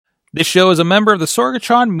This show is a member of the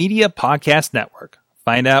Sorgatron Media Podcast Network.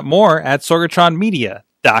 Find out more at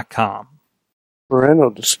sorgatronmedia.com. Parental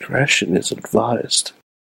discretion is advised.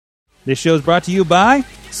 This show is brought to you by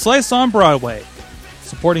Slice on Broadway,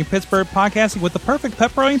 supporting Pittsburgh podcasting with the perfect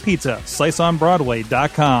pepperoni pizza.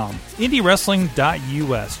 SliceOnBroadway.com.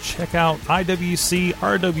 IndieWrestling.us. Check out IWC,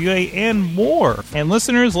 RWA, and more. And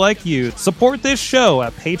listeners like you, support this show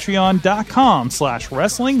at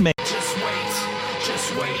Patreon.com/WrestlingMayhem.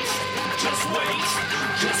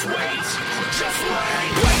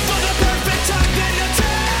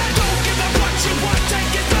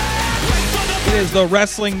 It is the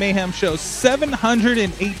Wrestling Mayhem Show,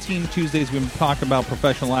 718 Tuesdays. We've been talking about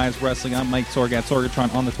professionalized wrestling. I'm Mike Sorg at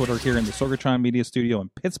Sorgatron on the Twitter here in the Sorgatron Media Studio in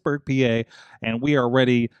Pittsburgh, PA, and we are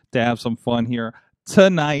ready to have some fun here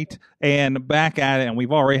tonight and back at it. And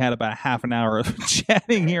we've already had about half an hour of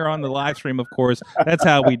chatting here on the live stream, of course. That's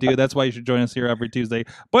how we do. That's why you should join us here every Tuesday.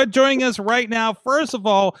 But joining us right now, first of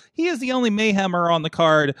all, he is the only Mayhemmer on the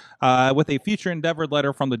card with a future endeavor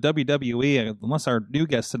letter from the WWE, unless our new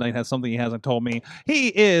guest tonight has something he hasn't told me. He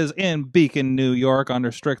is in Beacon, New York,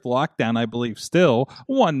 under strict lockdown, I believe, still.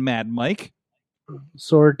 One Mad Mike.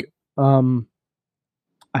 Sorg, I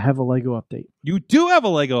have a Lego update. You do have a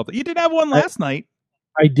Lego update. You did have one last night.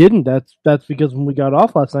 I didn't. That's because when we got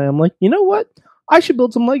off last night, I'm like, you know what? I should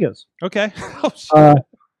build some Legos. Okay.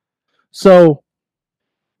 So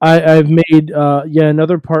I've made yet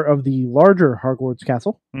another part of the larger Hogwarts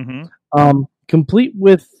castle, complete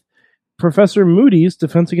with Professor Moody's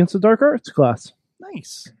Defense Against the Dark Arts class.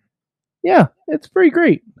 Nice. Yeah, it's pretty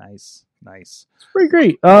great. Nice. It's pretty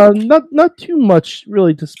great. Not too much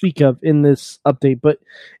really to speak of in this update, but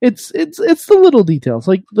it's the little details.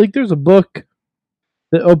 Like there's a book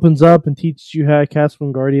that opens up and teaches you how to cast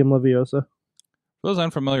Wingardium Leviosa. For those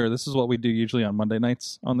unfamiliar, this is what we do usually on Monday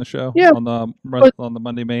nights on the show. Yeah, on the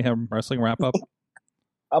Monday Mayhem Wrestling Wrap Up.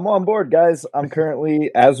 I'm on board, guys. I'm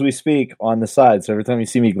currently, as we speak, on the side. So every time you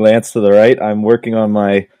see me glance to the right, I'm working on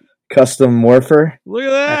my custom morpher. Look at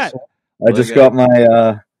that! I just got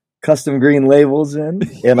my custom green labels in,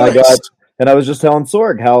 and I was just telling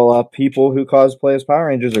Sorg how people who cosplay as Power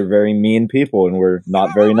Rangers are very mean people and were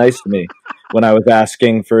not very nice to me when I was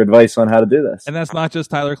asking for advice on how to do this. And that's not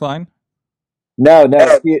just Tyler Klein? No.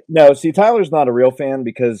 See, Tyler's not a real fan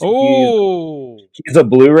because he's a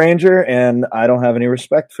Blue Ranger, and I don't have any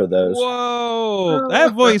respect for those. Whoa,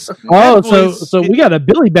 that voice! So we got a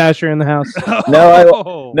Billy Basher in the house. I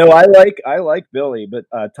like Billy, but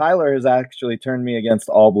Tyler has actually turned me against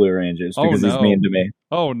all Blue Rangers because he's mean to me.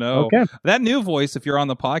 Oh no! Okay. That new voice, if you're on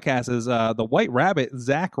the podcast, is the White Rabbit,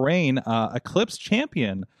 Zach Rain, Eclipse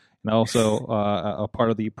champion, and also a part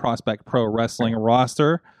of the Prospect Pro Wrestling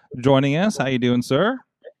roster. Joining us, how you doing, sir?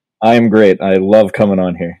 I am great. I love coming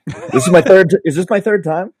on here. This is my third. Is this my third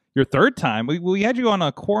time? Your third time. We had you on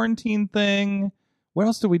a quarantine thing. What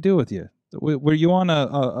else did we do with you? Were you on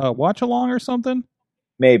a watch along or something?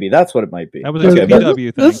 Maybe that's what it might be. That was a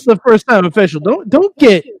PW thing. This is the first time official. Don't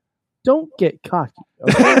get cocky.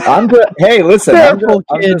 Okay? Hey, listen. Careful,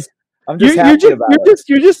 kid.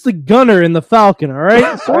 You're just the gunner in the Falcon, all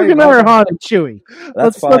right? Sorg and I are Han and Chewie.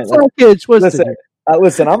 That's fine. Let's not get it twisted.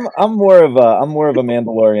 Listen, I'm more of a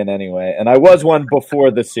Mandalorian anyway, and I was one before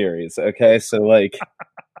the series. Okay, so like,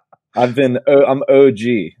 I'm OG.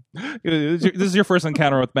 This is your first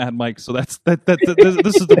encounter with Mad Mike, so this is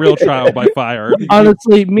the real trial by fire.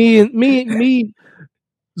 Honestly, me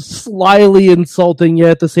slyly insulting you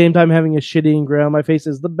at the same time having a shitty grin on my face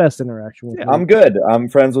is the best interaction with me. I'm good. I'm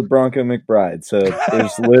friends with Bronco McBride, so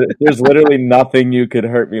there's literally nothing you could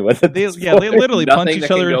hurt me with. They literally punch each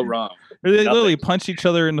other. Go wrong. They literally punch each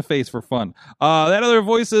other in the face for fun. That other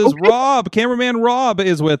voice is Rob. Cameraman Rob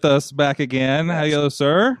is with us back again. Hello,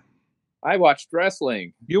 sir. I watched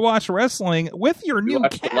wrestling. You watched wrestling with your new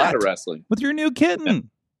cat. A lot of wrestling. With your new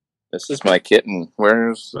kitten. This is my kitten.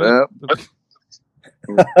 Where's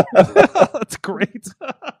That's great.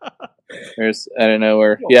 There's I don't know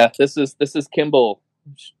where. Yeah, this is Kimball.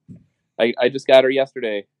 I just got her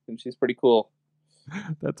yesterday, and she's pretty cool.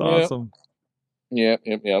 That's awesome. Yep.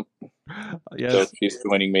 Yes. So she's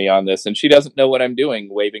joining me on this, and she doesn't know what I'm doing,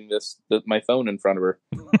 waving my phone in front of her.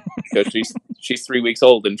 Because she's 3 weeks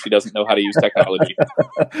old and she doesn't know how to use technology.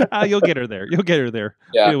 You'll get her there.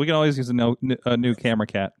 Yeah, we can always use a new camera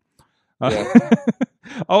cat. Yeah.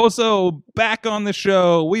 Also, back on the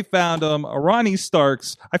show, we found Ronnie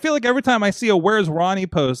Starks. I feel like every time I see a "Where's Ronnie"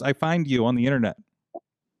 post, I find you on the internet.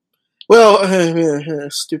 Well,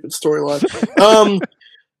 stupid storyline.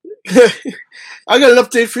 I got an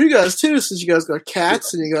update for you guys too, since you guys got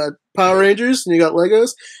cats and you got Power Rangers and you got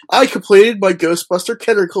Legos. I completed my Ghostbuster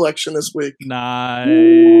Kenner collection this week.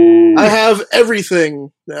 Nice. I have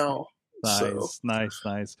everything now. Nice.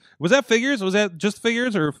 Was that figures? Was that just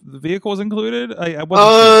figures, or the vehicle was included? I wasn't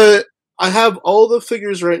sure. I have all the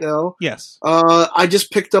figures right now. Yes. I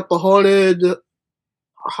just picked up a Haunted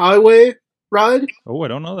Highway ride. Oh, I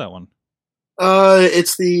don't know that one.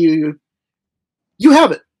 It's the... You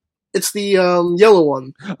have it. It's the yellow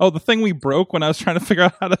one. Oh, the thing we broke when I was trying to figure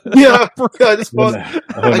out how to... Yeah, I just bought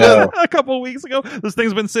a couple of weeks ago. This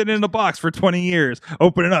thing's been sitting in a box for 20 years.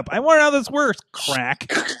 Open it up. I wonder how this works.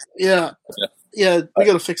 Crack. Yeah, we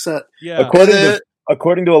gotta fix that. Yeah.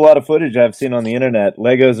 According to a lot of footage I've seen on the internet,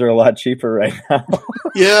 Legos are a lot cheaper right now.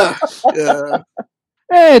 Yeah.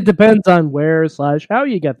 It depends on where / how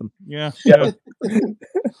you get them. Yeah.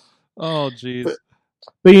 Oh, jeez.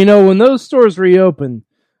 But when those stores reopen,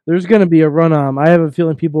 there's going to be a run on. I have a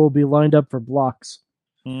feeling people will be lined up for blocks.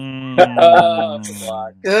 I want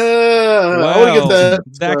to get that.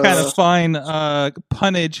 That kind of fine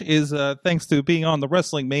punnage is thanks to being on the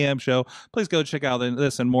Wrestling Mayhem Show. Please go check out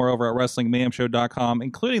this and more over at WrestlingMayhemShow.com,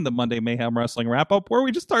 including the Monday Mayhem Wrestling Wrap-Up, where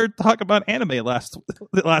we just started talking about anime last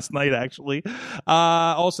night, actually.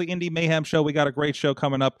 Also, Indie Mayhem Show. We got a great show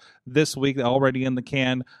coming up this week, already in the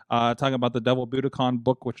can, talking about the Devil Budokan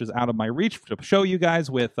book, which is out of my reach to show you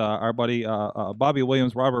guys, with our buddy Bobby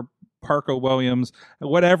Williams, Robert Parker Williams,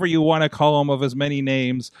 whatever you want to call him, of as many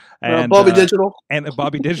names, and Bobby Digital. And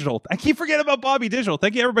Bobby Digital. I keep forgetting about Bobby Digital.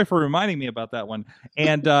 Thank you, everybody, for reminding me about that one.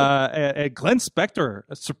 And Glenn Spector,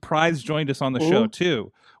 a surprise, joined us on the show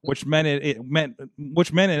too, which meant it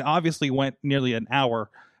obviously went nearly an hour,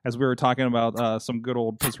 as we were talking about some good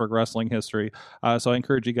old Pittsburgh wrestling history. So I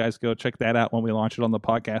encourage you guys to go check that out when we launch it on the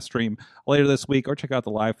podcast stream later this week, or check out the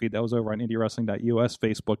live feed. That was over on IndieWrestling.us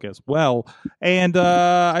Facebook as well. And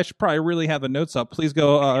I should probably really have the notes up. Please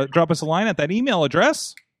go drop us a line at that email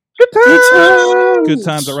address. Good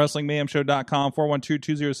times at WrestlingMayhemShow.com,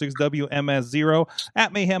 412-206-WMS0,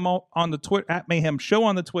 at Mayhem on the Twitter, at Mayhem Show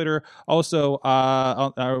on the Twitter. Also,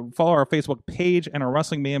 follow our Facebook page and our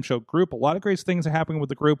Wrestling Mayhem Show group. A lot of great things are happening with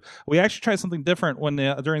the group. We actually tried something different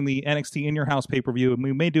during the NXT In Your House pay-per-view, and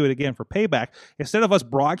we may do it again for Payback. Instead of us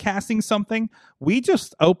broadcasting something, we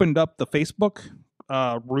just opened up the Facebook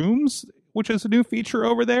rooms, which is a new feature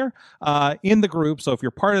over there in the group. So if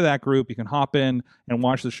you're part of that group, you can hop in and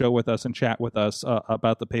watch the show with us and chat with us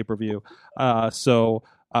about the pay-per-view. So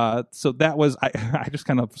that was, I just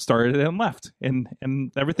kind of started it and left, and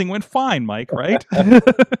everything went fine, Mike, right?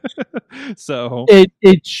 So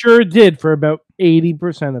it sure did for about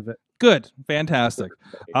 80% of it. Good. Fantastic.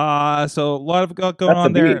 So a lot of going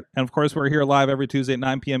on there. And of course, we're here live every Tuesday at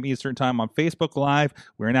 9 p.m. Eastern time on Facebook Live.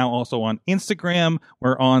 We're now also on Instagram.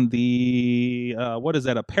 We're on the,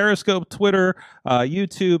 a Periscope, Twitter,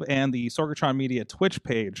 YouTube, and the Sorgatron Media Twitch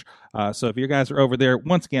page. So if you guys are over there,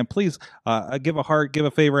 once again, please give a heart, give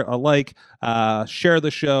a favorite, a like, share the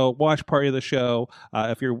show, watch party of the show.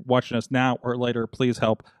 If you're watching us now or later, please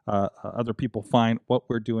help other people find what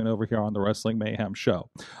we're doing over here on the Wrestling Mayhem Show.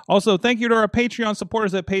 Also, thank you to our Patreon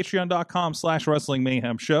supporters at patreon.com/Wrestling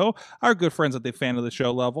Mayhem Show. Our good friends at the fan of the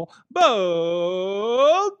show level,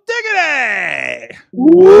 Bo Diggity!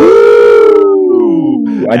 Woo!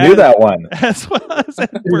 I knew that one. As well as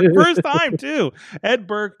Ed Burke. First time, too. Ed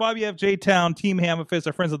Burke, Bobby F. J. Town, Team Hammerfist,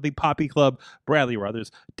 our friends at the Poppy Club, Bradley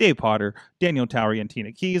Brothers, Dave Potter, Daniel Towery, and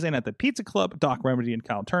Tina Keys, and at the Pizza Club, Doc Remedy and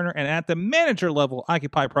Kyle Turner, and at the manager level,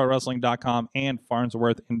 OccupyProWrestling.com and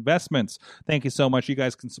Farnsworth Investments. Thank you so much. You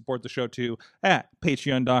guys can support the show, too, at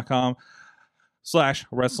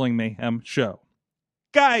patreon.com/Wrestling Mayhem Show.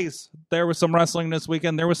 Guys, there was some wrestling this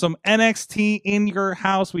weekend. There was some NXT In Your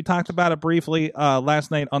House. We talked about it briefly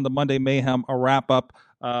last night on the Monday Mayhem, a wrap-up.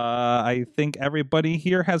 I think everybody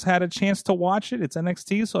here has had a chance to watch it. It's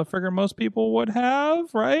NXT, so I figure most people would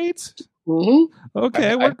have, right? Mm-hmm.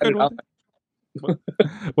 Okay, we're good with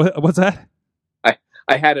it. What's that?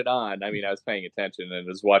 I had it on. I mean, I was paying attention and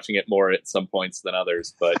was watching it more at some points than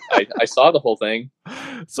others, but I saw the whole thing.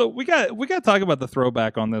 So we got to talk about the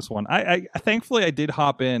throwback on this one. I thankfully I did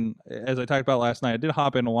hop in, as I talked about last night. I did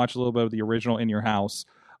hop in and watch a little bit of the original In Your House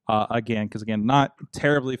again, because again, not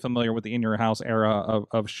terribly familiar with the In Your House era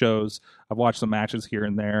of shows. I've watched some matches here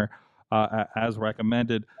and there as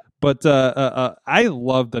recommended. But I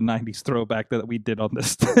love the 90s throwback that we did on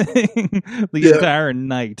this thing the entire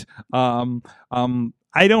night.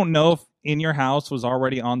 I don't know if In Your House was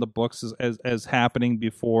already on the books as happening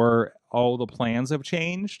before all the plans have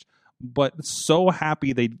changed, but so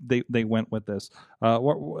happy they went with this.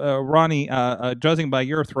 Ronnie, judging by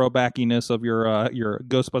your throwbackiness of your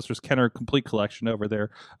Ghostbusters Kenner Complete collection over there,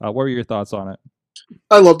 what were your thoughts on it?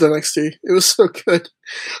 I loved NXT. It was so good.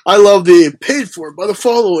 I love the paid for by the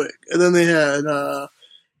following. And then they had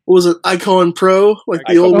what was it, Icon Pro, like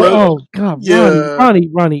the Icon old Pro. logo. Oh God, Yeah.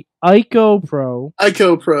 Ronnie, Ico Pro.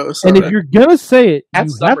 Ico Pro. Sorry. And if you're gonna say it,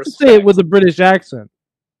 That's you have some to say it respect. with a British accent.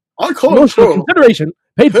 Icon Emotional Pro. consideration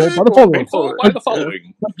paid for by the following. Painful by the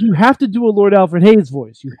following. But you have to do a Lord Alfred Hayes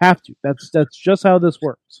voice. You have to. That's just how this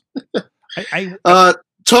works.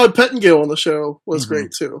 Todd Pettengill on the show was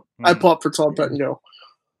great too. I popped for Todd Pettengill.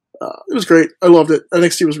 It was great. I loved it.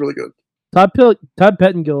 NXT was really good. Todd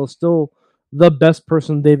Pettengill is still the best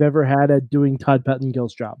person they've ever had at doing Todd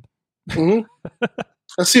Pettengill's job. I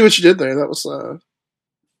see what you did there. That was.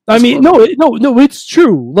 I mean, no, it's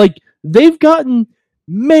true. Like, they've gotten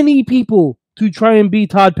many people to try and be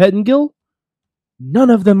Todd Pettengill. None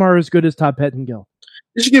of them are as good as Todd Pettengill.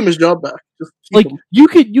 You should give him his job back. Just keep Like, him.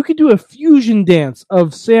 you could do a fusion dance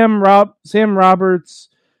of Sam Roberts,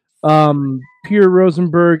 Pierre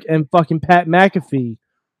Rosenberg, and fucking Pat McAfee.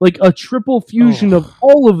 Like a triple fusion of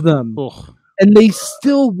all of them. And they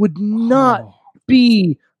still would not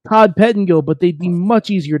be Todd Pettengill, but they'd be much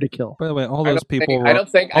easier to kill. By the way, all those people. I don't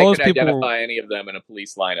think I all those could people identify any of them in a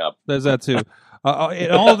police lineup. There's that too.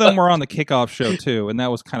 And all of them were on the kickoff show too, and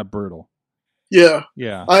that was kind of brutal. Yeah.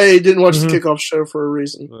 Yeah. I didn't watch the kickoff show for a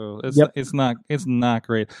reason. So it's not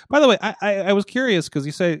great. By the way, I was curious because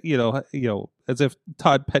you say you know as if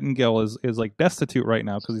Todd Pettengill is like destitute right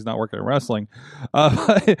now because he's not working in wrestling.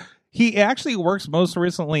 He actually works most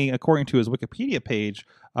recently, according to his Wikipedia page,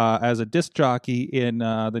 as a disc jockey in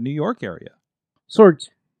the New York area. Sorg,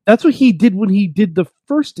 that's what he did when he did the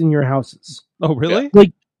first In Your Houses. Oh, really?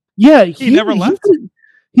 Like, yeah, he never left.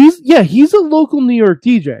 He's a local New York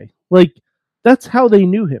DJ. Like, that's how they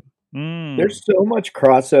knew him. There's so much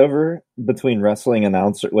crossover between wrestling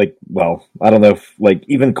announcer, like, well, I don't know if, like,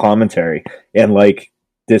 even commentary and like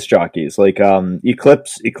disc jockeys. Like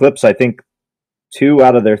Eclipse, I think 2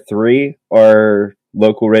 out of their 3 are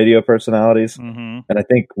local radio personalities, and I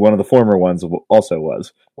think one of the former ones also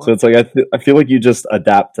was. What? So it's like I feel like you just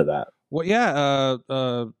adapt to that. Well, yeah,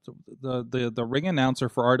 the ring announcer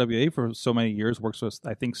for RWA for so many years works with,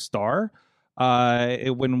 I think, Star.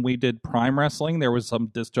 When we did Prime Wrestling, there was some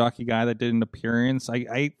disc jockey guy that did an appearance.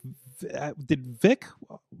 I did Vic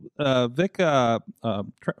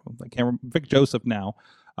Joseph now.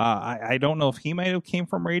 I don't know if he might have came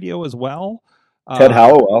from radio as well. Ted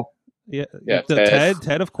Hallowell. Yeah,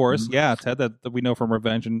 Ted, of course. Mm-hmm. Yeah, Ted that we know from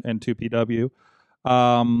Revenge and 2PW.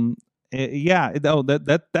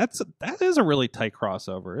 That is a really tight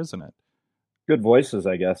crossover, isn't it? Good voices,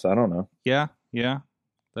 I guess. I don't know. Yeah,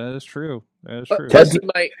 that is true. That is true. Ted's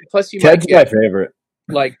my favorite.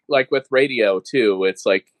 Like with radio too, it's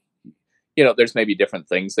like, there's maybe different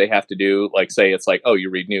things they have to do. Like, say it's like, oh, you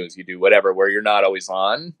read news, you do whatever, where you're not always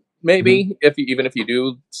on. Maybe if you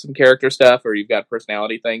do some character stuff or you've got a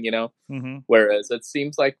personality thing, Whereas it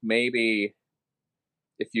seems like maybe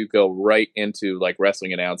if you go right into like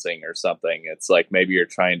wrestling announcing or something, it's like maybe you're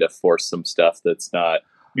trying to force some stuff that's not.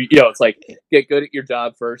 It's like get good at your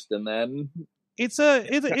job first, and then. It's a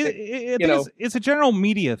general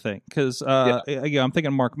media thing because I'm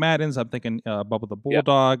thinking Mark Madden's, I'm thinking Bubba the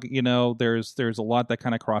Bulldog. There's a lot that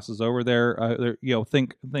kind of crosses over there.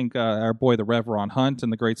 Think our boy the Rev Ron Hunt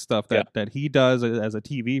and the great stuff that he does as a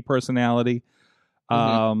TV personality.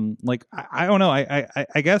 Like I don't know.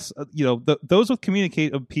 I guess those with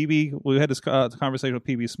PB. We had this conversation with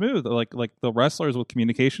PB Smooth. Like the wrestlers with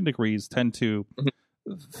communication degrees tend to.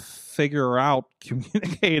 Figure out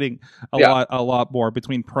communicating a lot more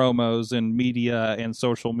between promos and media and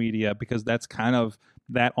social media because that's kind of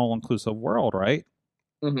that all-inclusive world, right?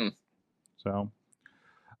 So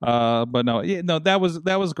but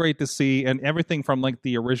that was great to see, and everything from like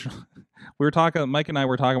the original Mike and I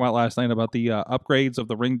were talking about last night about the upgrades of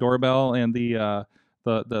the Ring doorbell and the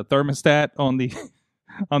thermostat on the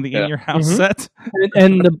In Your House set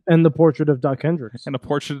and the portrait of Doc Hendricks and a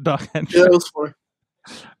portrait of Doc Hendricks. Yeah, that was fun.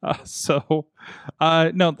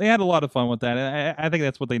 No, they had a lot of fun with that. I think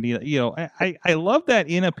that's what they need. I love that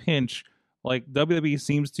in a pinch, like WWE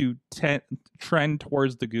seems to trend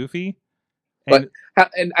towards the goofy. And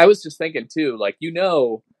I was just thinking too, like,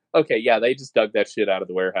 okay, yeah, they just dug that shit out of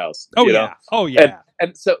the warehouse. Oh yeah.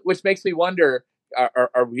 And so, which makes me wonder,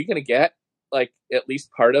 are we going to get like at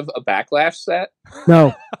least part of a Backlash set?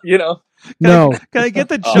 No. Can I get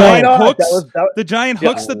the giant hooks? The giant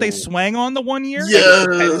hooks that they swang on the one year?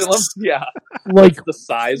 Yes. Yeah. Like the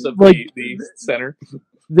size of the center.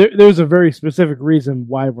 There's a very specific reason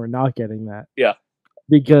why we're not getting that. Yeah.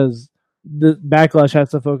 Because the Backlash has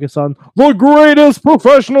to focus on the greatest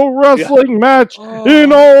professional wrestling match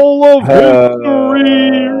in all of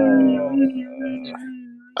history.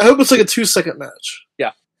 I hope it's like a 2-second match.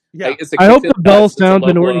 Yeah. Yeah. I hope the bell sounds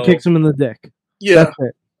and Orton kicks him in the dick. Yeah. That's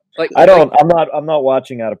it. Like I don't. I'm not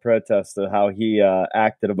watching out of protest of how he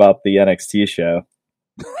acted about the NXT show.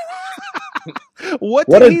 What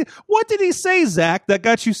did he say, Zach, that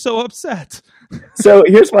got you so upset? So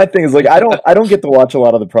here's my thing: is like I don't get to watch a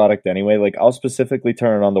lot of the product anyway. Like I'll specifically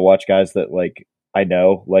turn it on to watch guys that like I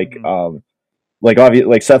know, like obviously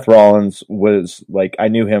like Seth Rollins was like I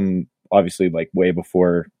knew him obviously like way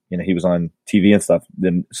before he was on TV and stuff.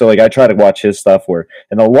 Then so like I try to watch his stuff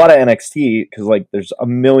and a lot of NXT because like there's a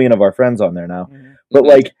million of our friends on there now, but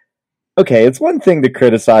like. Okay, it's one thing to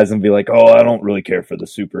criticize and be like, oh, I don't really care for the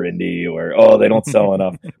super indie or, oh, they don't sell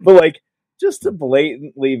enough. But, like, just to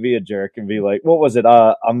blatantly be a jerk and be like, what was it?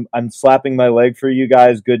 I'm slapping my leg for you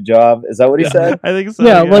guys. Good job. Is that what he said? I think so.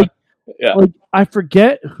 Yeah, yeah. Like I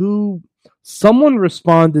forget who. Someone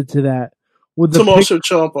responded to that with the Tommaso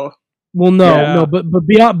Ciampa. Well, no, but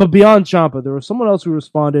beyond Ciampa, there was someone else who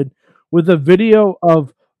responded with a video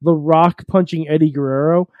of The Rock punching Eddie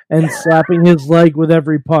Guerrero and slapping his leg with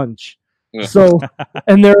every punch. So,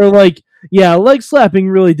 and they're like, yeah, leg slapping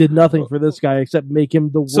really did nothing for this guy except make him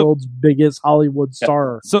the world's biggest Hollywood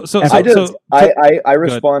star. I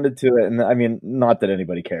responded to it, and I mean, not that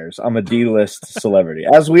anybody cares. I'm a D-list celebrity,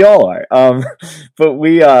 as we all are. But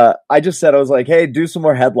I just said, I was like, hey, do some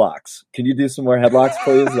more headlocks. Can you do some more headlocks,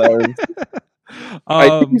 please?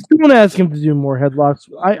 You still want to ask him to do more headlocks.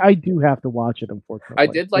 I do have to watch it, unfortunately. I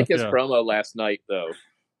did like his promo last night, though.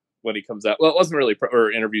 When he comes out, well, it wasn't really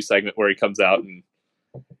or interview segment where he comes out and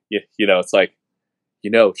it's like,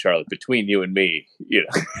 Charlotte, between you and me,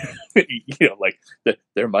 like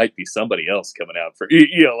there might be somebody else coming out for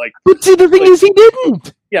like. But see, the thing is, he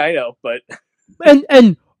didn't. Yeah, I know, but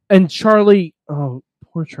and Charlie, oh,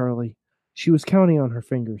 poor Charlie, she was counting on her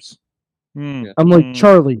fingers. I'm like,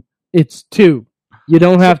 Charlie, it's 2. You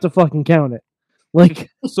don't have to fucking count it.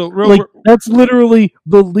 Like, that's literally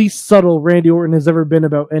the least subtle Randy Orton has ever been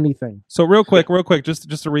about anything. So real quick, just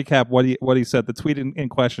to recap what he said. The tweet in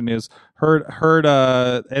question is heard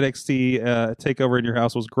NXT takeover in your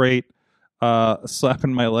house was great.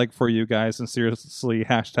 Slapping my leg for you guys and seriously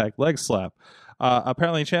 #leg slap.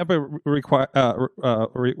 Apparently, Ciampa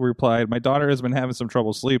replied, "My daughter has been having some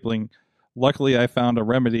trouble sleeping. Luckily, I found a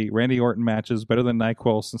remedy. Randy Orton matches better than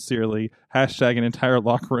NyQuil. Sincerely, # an entire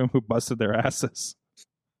locker room who busted their asses."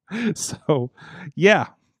 So, yeah.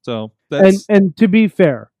 So that's and to be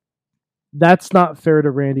fair, that's not fair to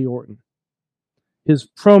Randy Orton. His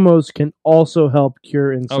promos can also help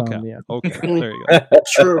cure insomnia. Okay. There you go.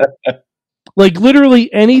 True. Like literally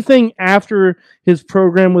anything after his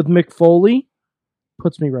program with Mick Foley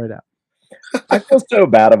puts me right out. I feel so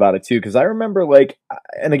bad about it too because I remember like,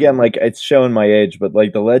 and again, like it's showing my age, but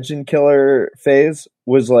like the Legend Killer phase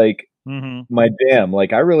was like my jam.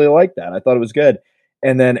 Like I really liked that. I thought it was good,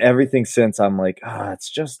 and then everything since I'm like, it's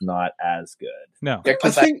just not as good. No, yeah,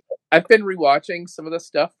 because I've been rewatching some of the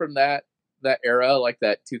stuff from that era, like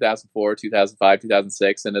that 2004, 2005,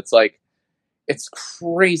 2006, and it's like. It's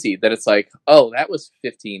crazy that it's like, oh, that was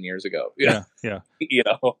 15 years ago. Yeah.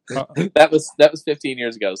 That was 15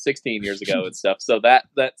 years ago, 16 years ago, and stuff. So that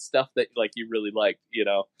stuff that like you really like,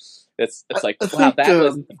 it's like, wow, that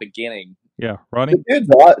wasn't the beginning. Yeah, Ronnie.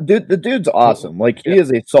 The dude's awesome. Like he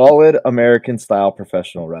is a solid American style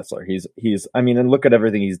professional wrestler. He's. I mean, and look at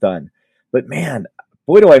everything he's done. But man,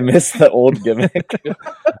 boy, do I miss the old gimmick.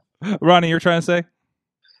 Ronnie, you're trying to say?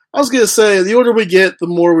 I was going to say, the older we get, the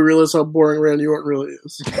more we realize how boring Randy Orton really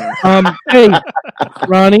is. Hey,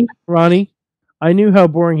 Ronnie, I knew how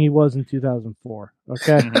boring he was in 2004,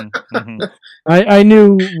 okay? I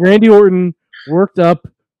knew Randy Orton worked up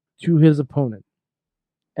to his opponent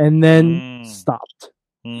and then stopped.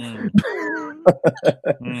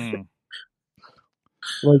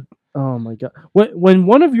 Like, oh my God. When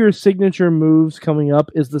one of your signature moves coming up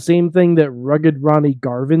is the same thing that Rugged Ronnie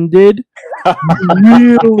Garvin did,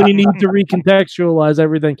 you really need to recontextualize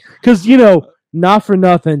everything. Because, not for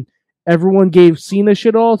nothing, everyone gave Cena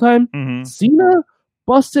shit all the time. Cena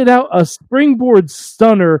busted out a springboard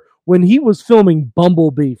stunner when he was filming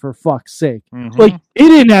Bumblebee, for fuck's sake. Like, he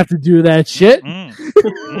didn't have to do that shit.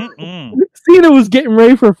 Cena was getting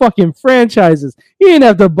ready for fucking franchises. He didn't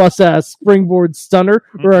have to bust out a springboard stunner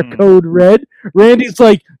or a code red. Randy's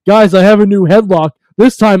like, guys, I have a new headlock.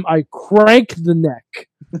 This time I crank the neck.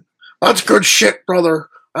 That's good shit, brother.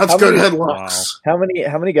 That's good headlocks. Wow.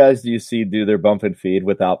 How many guys do you see do their bump and feed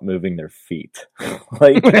without moving their feet?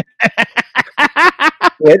 Like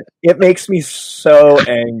it makes me so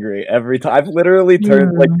angry every time. I've literally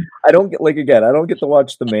turned I don't get to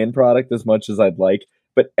watch the main product as much as I'd like,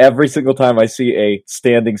 but every single time I see a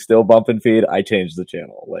standing still bump and feed, I change the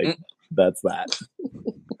channel. Like that's that.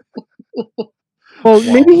 Well,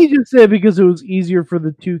 maybe he just said because it was easier for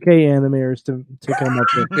the 2K animators to come up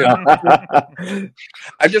with.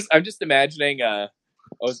 I'm just imagining.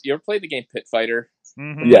 You ever played the game Pit Fighter?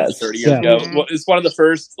 Mm-hmm. Yes. 30 years ago. Well, it's one of the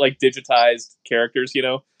first like digitized characters,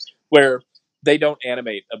 where they don't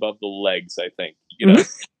animate above the legs. I think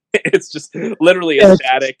it's just literally a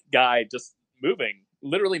static guy just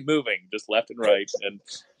literally moving, just left and right, and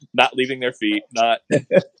not leaving their feet, not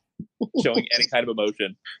showing any kind of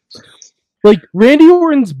emotion. Like Randy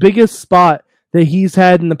Orton's biggest spot that he's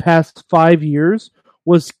had in the past 5 years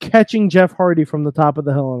was catching Jeff Hardy from the top of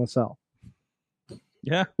the Hell in a Cell.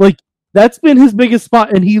 Yeah. Like, that's been his biggest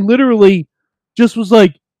spot, and he literally just was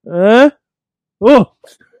like, oh,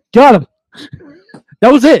 got him.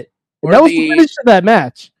 That was it. That was the finish of that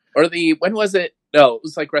match. Or when was it? No, it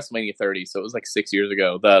was like WrestleMania 30, so it was like 6 years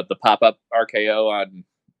ago. The pop-up RKO on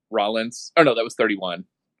Rollins. Oh, no, that was 31.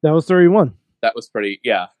 That was 31. That was pretty,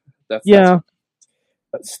 yeah. That's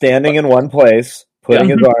Standing in one place, putting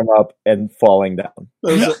his arm up, and falling down.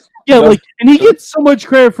 Yeah, like, and he gets so much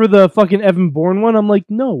credit for the fucking Evan Bourne one. I'm like,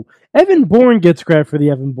 no, Evan Bourne gets credit for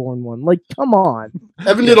the Evan Bourne one. Like, come on.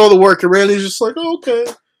 Evan did all the work, and Randy's just like, oh, okay,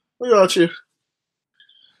 I got you.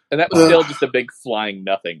 And that was still just a big flying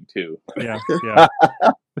nothing, too. Yeah.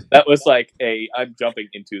 That was like I'm jumping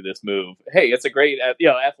into this move. Hey, it's a great,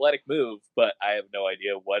 athletic move, but I have no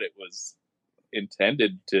idea what it was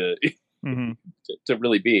intended to to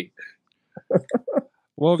really be.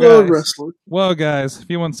 Well, guys, if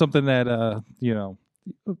you want something that a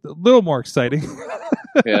little more exciting,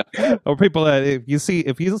 or people that if you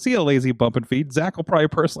see a lazy bumping feed, Zach will probably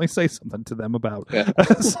personally say something to them about. Yeah.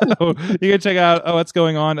 So you can check out what's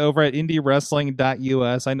going on over at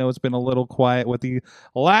indiewrestling.us. I know it's been a little quiet with the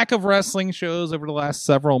lack of wrestling shows over the last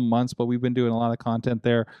several months, but we've been doing a lot of content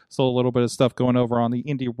there. So a little bit of stuff going over on the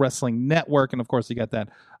Indie Wrestling Network, and of course you got that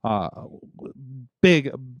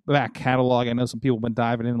big back catalog. I know some people have been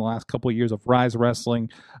diving in the last couple of years of Rise Wrestling,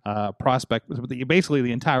 Prospect, basically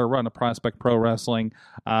the entire run of Prospect Pro Wrestling,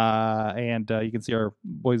 and you can see our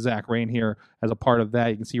boy Zach Rain here as a part of that.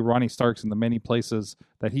 You can see Ronnie Starks in the many places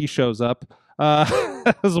that he shows up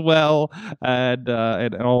as well, and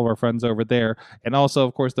all of our friends over there. And also,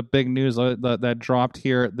 of course, the big news that dropped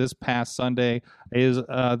here this past Sunday is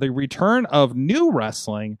the return of new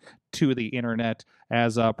wrestling to the internet,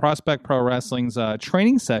 as Prospect Pro Wrestling's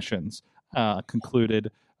training sessions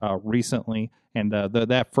concluded recently, and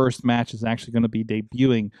that first match is actually going to be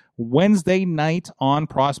debuting Wednesday night on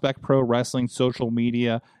Prospect Pro Wrestling social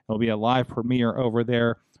media. It'll be a live premiere over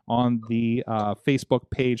there on the Facebook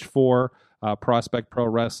page for Prospect Pro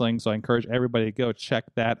Wrestling, so I encourage everybody to go check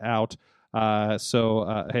that out. And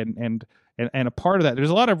a part of that, there's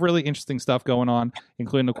a lot of really interesting stuff going on,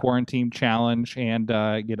 including the quarantine challenge. And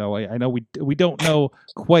I know we don't know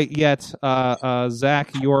quite yet, Zach,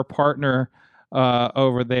 your partner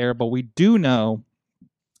over there, but we do know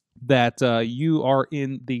that you are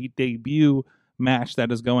in the debut match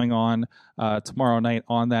that is going on tomorrow night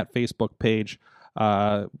on that Facebook page.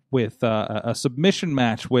 With a submission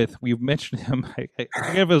match with, we've mentioned him, I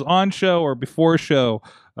forget if it was on show or before show,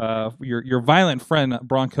 your violent friend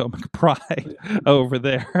Bronco McBride over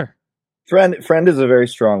there. Friend is a very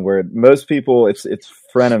strong word. Most people, it's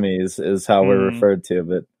frenemies is how we're referred to,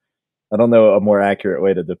 but I don't know a more accurate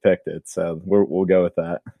way to depict it, so we'll go with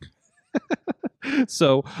that.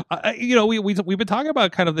 So we've been talking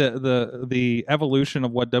about kind of the evolution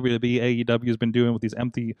of what WWE AEW has been doing with these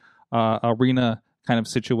empty arena kind of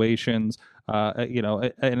situations,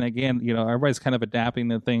 and again, everybody's kind of adapting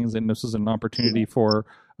to things, and this is an opportunity for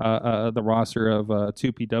the roster of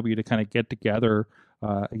 2PW to kind of get together.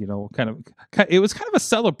 It was kind of a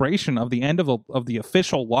celebration of the end of the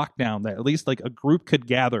official lockdown, that at least like a group could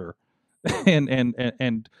gather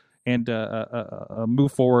and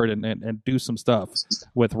move forward and do some stuff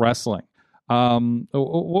with wrestling. How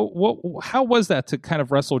was that to kind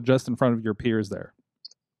of wrestle just in front of your peers there?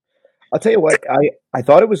 I'll tell you what, I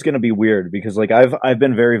thought it was going to be weird because like I've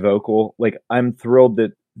been very vocal. Like I'm thrilled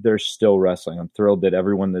that they're still wrestling. I'm thrilled that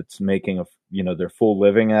everyone that's making their full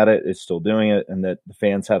living at it is still doing it, and that the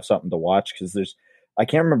fans have something to watch. Because I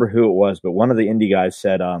can't remember who it was, but one of the indie guys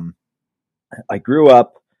said, I grew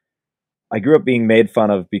up being made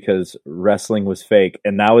fun of because wrestling was fake,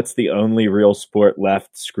 and now it's the only real sport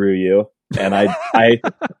left. Screw you. And I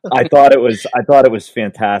thought it was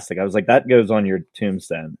fantastic. I was like, that goes on your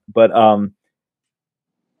tombstone. But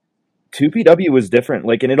 2PW was different,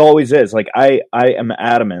 like, and it always is. Like I am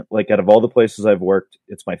adamant, like out of all the places I've worked,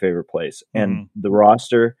 it's my favorite place. And the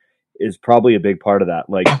roster is probably a big part of that.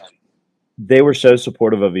 Like they were so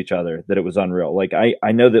supportive of each other that it was unreal. Like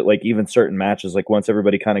I know that like even certain matches, like once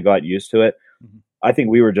everybody kind of got used to it, I think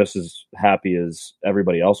we were just as happy as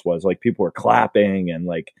everybody else was. Like, people were clapping, and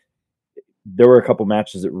like there were a couple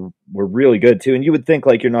matches that were really good too. And you would think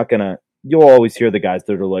like you'll always hear the guys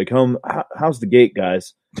that are like, how's the gate,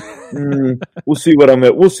 guys? We'll see what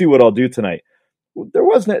I'll do tonight. There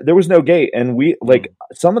was no gate, and we like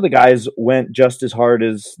some of the guys went just as hard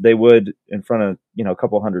as they would in front of a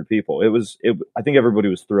couple hundred people. I think everybody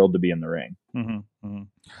was thrilled to be in the ring. Mm-hmm,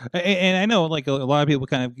 mm-hmm. And I know like a lot of people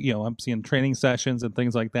kind of I'm seeing training sessions and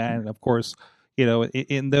things like that, and of course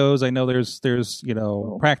in those I know there's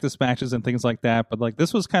practice matches and things like that, but like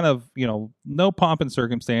this was kind of no pomp and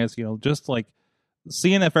circumstance, just like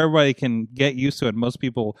seeing if everybody can get used to it. Most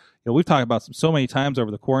people we've talked about so many times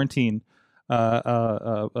over the quarantine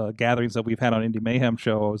gatherings that we've had on Indie Mayhem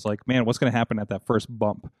show. I was like, man, what's going to happen at that first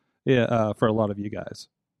bump? For a lot of you guys.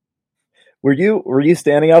 Were you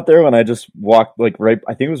standing out there when I just walked I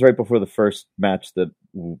think it was right before the first match, that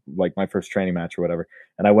like my first training match or whatever,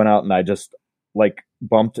 and I went out and I just like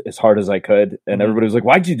bumped as hard as I could, and everybody was like,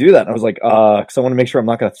 why'd you do that? And I was like, because I want to make sure I'm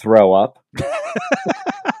not going to throw up.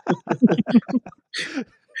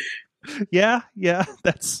 yeah,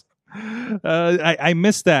 that's I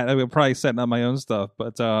missed that. I mean, probably setting up my own stuff,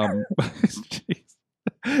 but and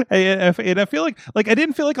I feel like I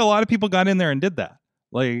didn't feel like a lot of people got in there and did that,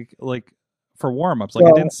 like for warm-ups. Like,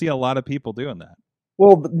 I didn't see a lot of people doing that.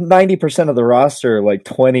 Well, 90% of the roster are like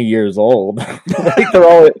 20 years old. Like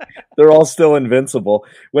they're all still invincible.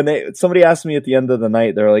 When somebody asked me at the end of the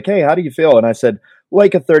night, they're like, "Hey, how do you feel?" And I said,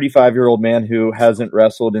 like a 35-year-old man who hasn't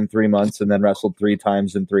wrestled in 3 months and then wrestled 3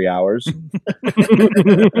 times in 3 hours.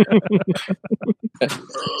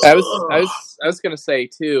 I was going to say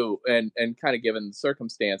too, and kind of given the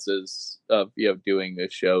circumstances of doing the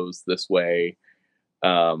shows this way,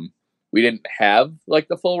 we didn't have like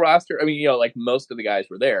the full roster. I mean, like most of the guys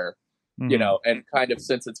were there, and kind of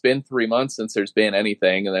since it's been 3 months since there's been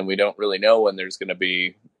anything, and then we don't really know when there's going to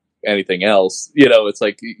be anything else. It's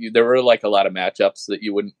like there were like a lot of matchups that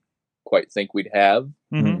you wouldn't quite think we'd have,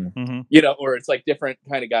 or it's like different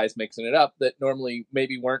kind of guys mixing it up that normally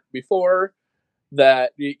maybe weren't before.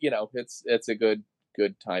 That it's a good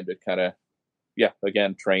time to kind of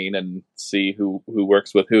again train and see who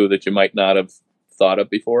works with who that you might not have thought of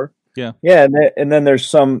before. Yeah, and then there's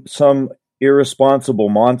some irresponsible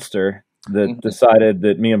monster that decided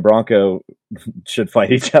that me and Bronco should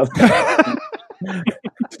fight each other.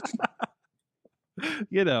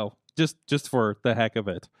 Just for the heck of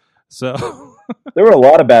it. So there were a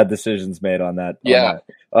lot of bad decisions made on that. Yeah,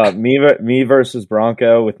 me versus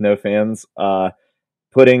Bronco with no fans.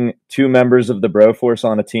 Putting 2 members of the Broforce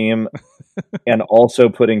on a team, and also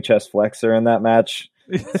putting Chest Flexor in that match.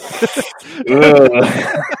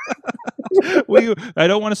 I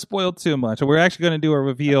don't want to spoil too much. We're actually going to do a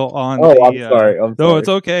reveal on. I'm sorry. No, it's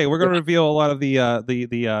okay. We're going to reveal a lot of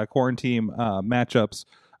the quarantine matchups,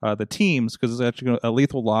 the teams, because it's actually a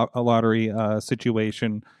lethal lottery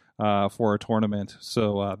situation for a tournament.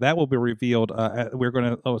 So that will be revealed. We're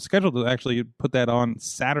going to schedule to actually put that on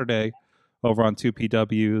Saturday over on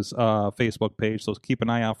 2PW's Facebook page. So keep an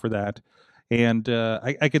eye out for that. And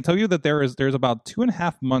I can tell you that there's about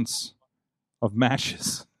 2.5 months of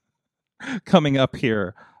matches coming up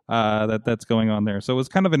here that's going on there. So it was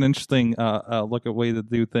kind of an interesting look at way to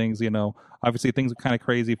do things. Obviously things are kind of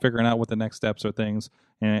crazy, figuring out what the next steps are things.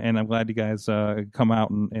 And I'm glad you guys come out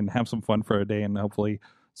and have some fun for a day, and hopefully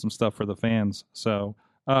some stuff for the fans. So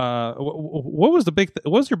what was what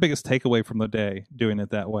was your biggest takeaway from the day doing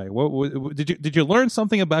it that way? Did you learn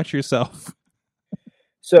something about yourself?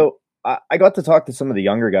 So I got to talk to some of the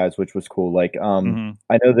younger guys, which was cool. Like, I know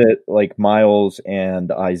that like Miles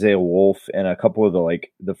and Isaiah Wolf and a couple of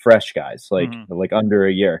the fresh guys, like under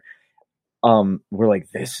a year, were like,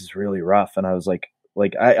 this is really rough. And I was like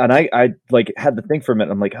I like had to think for a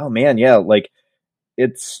minute. I'm like, oh man, yeah, like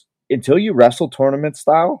it's until you wrestle tournament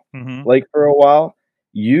style, like for a while,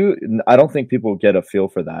 I don't think people get a feel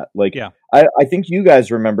for that. Like, yeah. I think you guys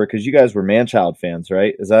remember because you guys were Man-Child fans,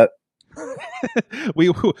 right? Is that? we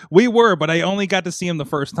were, but I only got to see him the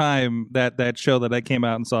first time that show that I came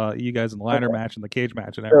out and saw you guys in the ladder match and the cage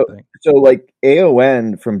match and everything. So like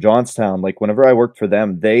AON from Johnstown, like whenever I worked for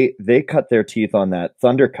them, they cut their teeth on that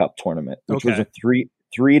Thunder Cup tournament, which was a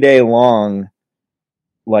three-day long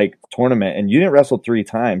like tournament, and you didn't wrestle 3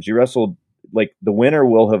 times. You wrestled like the winner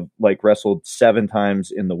will have like wrestled 7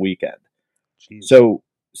 times in the weekend. Jeez.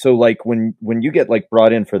 So like when you get like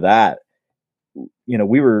brought in for that,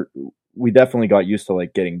 we definitely got used to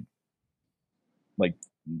like getting like,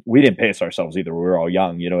 we didn't pace ourselves either. We were all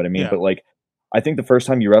young, you know what I mean? Yeah. But like, I think the first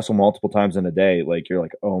time you wrestle multiple times in a day, like you're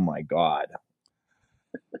like, oh my God.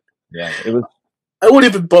 Yeah, it I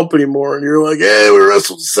wouldn't even bump anymore. And you're like, hey, we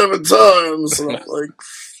wrestled 7 times. And I'm like,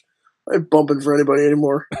 I ain't bumping for anybody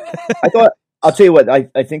anymore. I'll tell you what,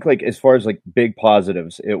 I think like as far as like big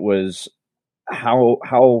positives, it was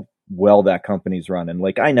how well that company's run. And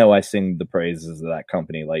like, I know I sing the praises of that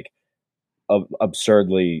company like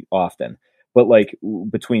absurdly often, but like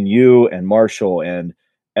between you and Marshall and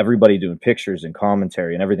everybody doing pictures and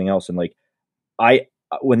commentary and everything else, and like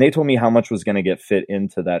when they told me how much was going to get fit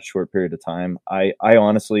into that short period of time, I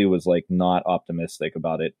honestly was like not optimistic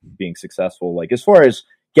about it being successful, like as far as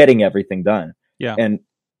getting everything done. Yeah. And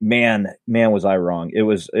man, was I wrong. It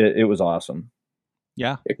was awesome.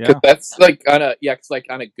 Yeah. That's like it's like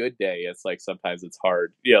on a good day, it's like sometimes it's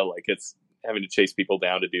hard, like it's having to chase people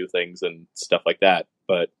down to do things and stuff like that.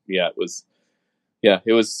 But it was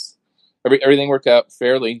everything worked out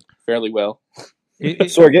fairly well.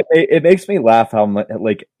 Sorg, it makes me laugh how much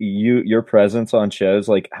like your presence on shows,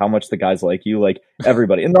 like how much the guys like you, like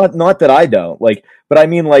everybody, and not that I don't like, but I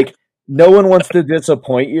mean like no one wants to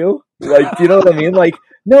disappoint you, like you know what I mean, like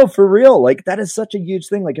no, for real, like that is such a huge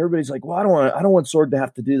thing. Like everybody's like, well, I don't want Sorg to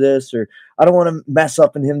have to do this, or I don't want to mess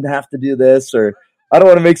up and him to have to do this, or I don't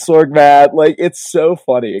want to make Sorg mad. Like it's so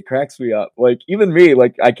funny, it cracks me up. Like even me,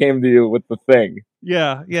 like I came to you with the thing.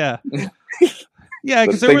 Yeah. Yeah,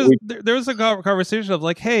 because there was a conversation of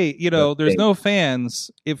like, hey, there's no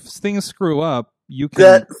fans. If things screw up,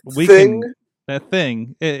 that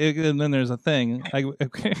thing, and then there's a thing.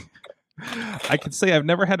 I can say I've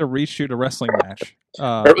never had to reshoot a wrestling match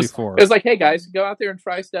before. It was like, hey guys, go out there and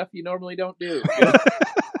try stuff you normally don't do.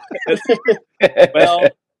 Well,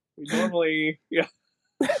 we normally,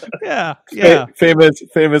 Yeah.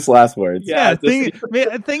 Famous last words. Yeah,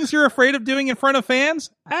 things you're afraid of doing in front of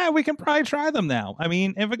fans. We can probably try them now. I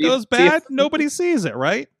mean, if it goes bad, nobody sees it,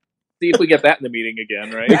 right? See if we get that in the meeting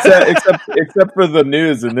again, right? except for the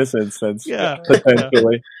news in this instance. Yeah,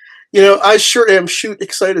 potentially. I sure am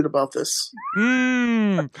excited about this.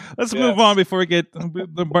 Let's move on before we get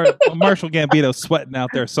Marshall Gambino sweating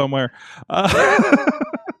out there somewhere.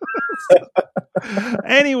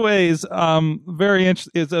 Anyways,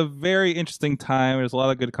 it's a very interesting time. There's a lot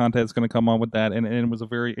of good content that's going to come on with that, and it was a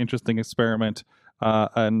very interesting experiment.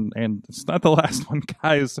 And it's not the last one,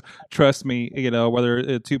 guys. Trust me.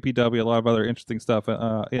 Whether 2PW, a lot of other interesting stuff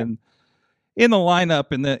in the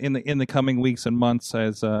lineup in the coming weeks and months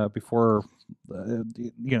as before.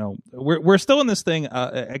 We're still in this thing.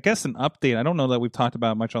 I guess an update. I don't know that we've talked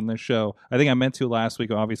about much on this show. I think I meant to last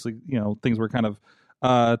week. Obviously, things were kind of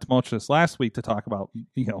tumultuous last week to talk about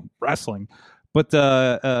wrestling, but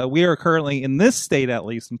we are currently in this state, at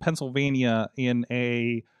least in Pennsylvania, in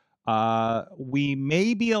a we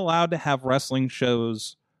may be allowed to have wrestling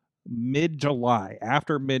shows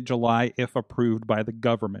after mid-July if approved by the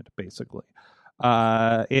government, basically.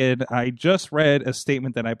 And I just read a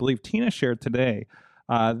statement that I believe Tina shared today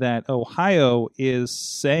that Ohio is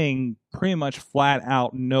saying pretty much flat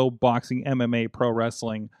out no boxing, MMA, pro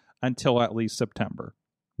wrestling until at least September.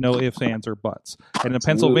 No ifs, ands, or buts. And in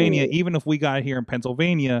Pennsylvania, even if we got here in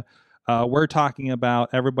Pennsylvania, we're talking about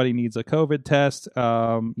everybody needs a COVID test,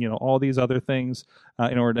 all these other things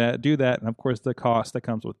in order to do that. And of course, the cost that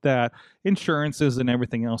comes with that, insurances and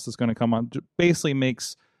everything else that's going to come on, basically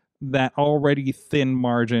makes that already thin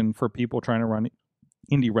margin for people trying to run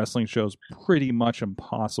indie wrestling shows pretty much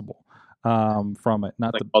impossible from it.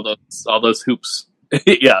 Not like all those hoops.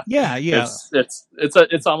 Yeah.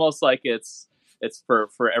 It's almost like it's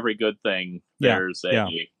for every good thing. There's a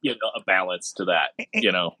balance to that.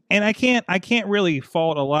 And I can't really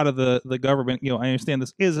fault a lot of the government. I understand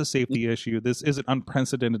this is a safety issue. This is an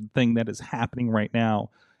unprecedented thing that is happening right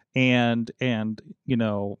now, and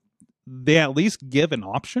they at least give an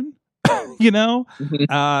option. But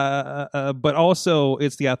also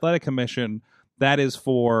it's the athletic commission that is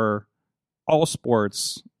for all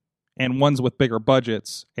sports and ones with bigger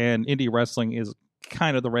budgets, and indie wrestling is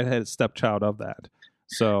kind of the redheaded stepchild of that.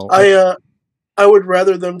 So I would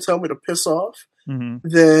rather them tell me to piss off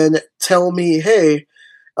than tell me, hey,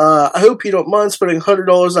 I hope you don't mind spending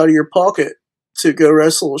 $100 out of your pocket to go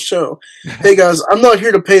wrestle a show. Hey guys, I'm not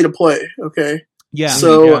here to pay to play, okay? Yeah.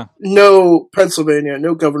 So no, Pennsylvania,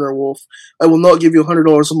 no Governor Wolf. I will not give you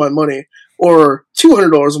 $100 of my money or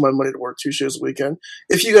 $200 of my money to work 2 shows a weekend.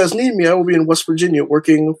 If you guys need me, I will be in West Virginia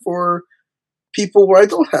working for people where I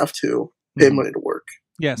don't have to pay money to work.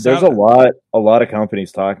 Yes, there's a lot of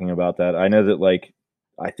companies talking about that. I know that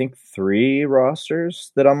I think 3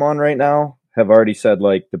 rosters that I'm on right now have already said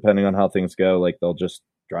depending on how things go, they'll just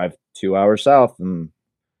drive 2 hours south and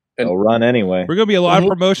they'll run anyway. We're going to be a lot of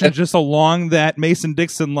promotions just along that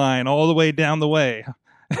Mason-Dixon line all the way down the way.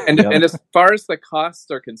 And as far as the costs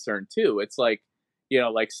are concerned too, it's like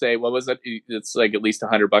like say, what was it? It's like at least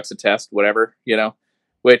 $100 a test, whatever,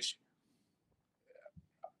 which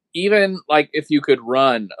even like if you could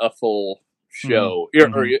run a full show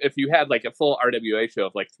or if you had like a full RWA show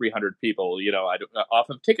of like 300 people, off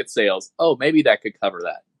of ticket sales, maybe that could cover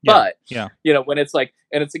that. But when it's like,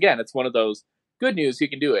 and it's one of those good news, you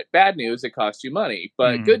can do it. Bad news, it costs you money.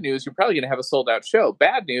 But good news, you're probably going to have a sold out show.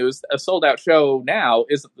 Bad news, a sold out show now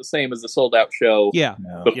isn't the same as a sold out show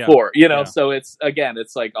before. So it's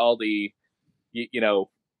like all the,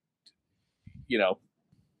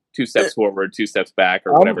 2 steps forward, 2 steps back,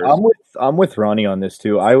 or whatever. I'm with Ronnie on this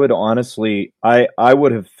too. I would honestly, I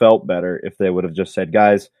would have felt better if they would have just said,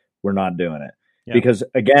 guys, we're not doing it. Yeah. Because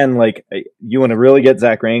again, like, you want to really get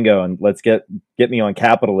Zach Rain going, let's get me on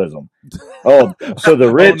capitalism. So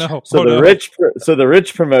the rich, so the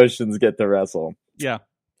rich promotions get to wrestle. Yeah.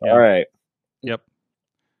 All right. Yep.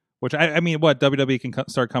 Which I mean, what WWE can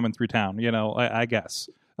start coming through town, I guess.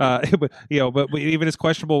 But even it's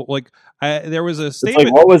questionable. Like, there was a statement.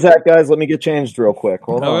 Like, what was that, guys? Let me get changed real quick.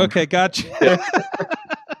 Hold on. Okay, gotcha.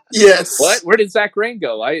 Yes. What? Where did Zach Rain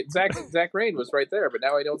go? Zach Rain was right there, but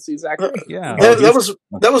now I don't see Zach Rain. Yeah.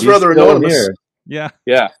 That was rather anonymous. Here.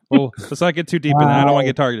 Yeah. Well, let's not get too deep in that. I don't want to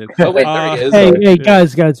get targeted. Oh wait, there he is. Hey,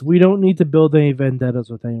 guys, we don't need to build any vendettas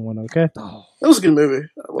with anyone, okay? That was a good movie.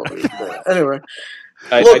 Anyway.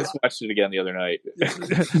 I just watched it again the other night.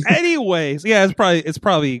 Anyways, yeah, it's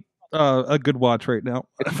probably a good watch right now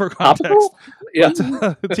for context. Topical? Yeah,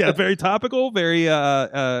 but, very topical. Very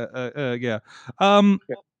yeah.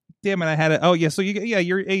 Damn it, I had it. Oh yeah, so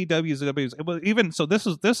your AEW's AEW's. Even so, this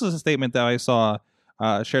is a statement that I saw.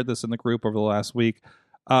 Shared this in the group over the last week.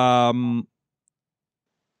 So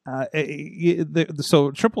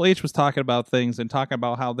Triple H was talking about things and talking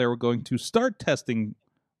about how they were going to start testing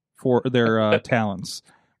for their talents,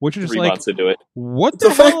 which is 3 like months into it. What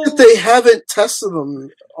the fact that they haven't tested them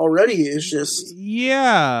already is just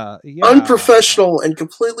unprofessional and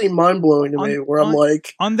completely mind blowing to me. Where I'm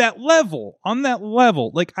like, on that level,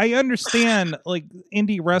 like I understand like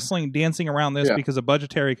indie wrestling dancing around this because of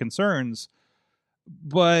budgetary concerns,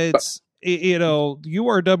 but you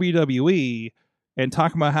are WWE. And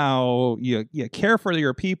talking about how you care for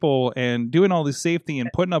your people and doing all this safety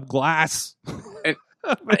and putting up glass. And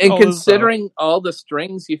considering all the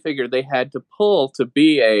strings you figured they had to pull to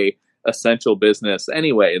be a essential business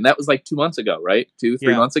anyway. And that was like 2 months ago, right? 3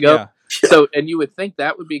 months ago. Yeah. So, and you would think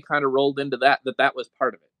that would be kind of rolled into that was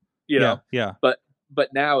part of it, Yeah. But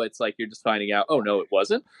now it's like, you're just finding out, oh no, it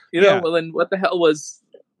wasn't, well then what the hell was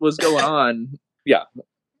going on? Yeah.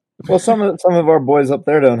 Well, some of our boys up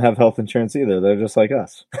there don't have health insurance either. They're just like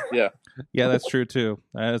us. Yeah. Yeah, that's true too.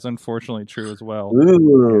 That is unfortunately true as well.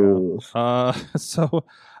 Ooh. Yeah. So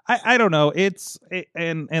I don't know.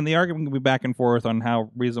 And the argument can be back and forth on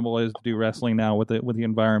how reasonable it is to do wrestling now with the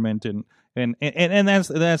environment and that's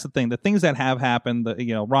the thing. The things that have happened.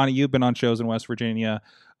 Ronnie, you've been on shows in West Virginia.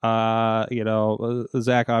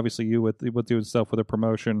 Zach, obviously you with doing stuff with a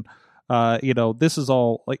promotion. This is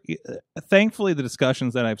all like, thankfully the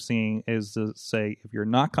discussions that I've seen is to say, if you're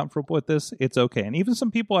not comfortable with this, it's okay. And even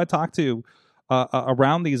some people I talked to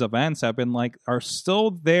around these events have been like, are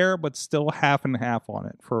still there, but still half and half on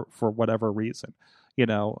it for whatever reason,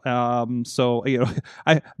 so, I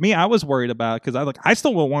was worried about it because I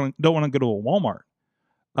still don't want to go to a Walmart.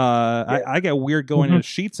 I get weird going into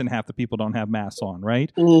Sheets and half the people don't have masks on, right?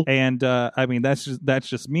 And I mean that's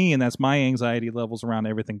just me, and that's my anxiety levels around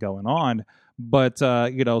everything going on. But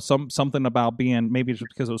something about being, maybe just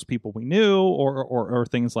because it was people we knew or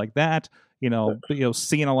things like that.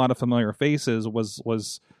 Seeing a lot of familiar faces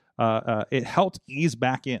was it helped ease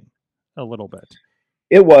back in a little bit.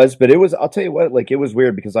 It was, but I'll tell you what, like, it was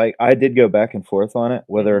weird because I did go back and forth on it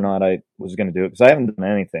whether or not I was going to do it, because I haven't done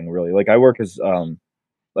anything really. Like, I work as a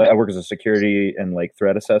security and like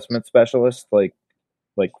threat assessment specialist, like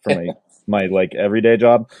for my like everyday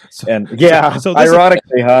job. And so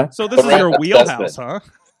ironically, So this is your wheelhouse, huh?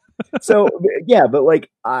 So yeah, but like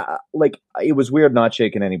it was weird not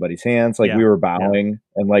shaking anybody's hands. Like we were bowing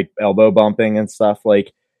and like elbow bumping and stuff.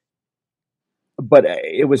 Like, but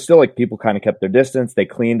it was still like people kind of kept their distance. They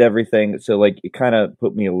cleaned everything, so like it kind of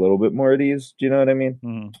put me a little bit more at ease. Do you know what I mean?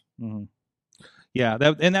 Mm-hmm. Mm-hmm. Yeah,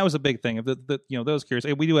 that was a big thing. Those curious.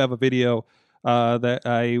 We do have a video that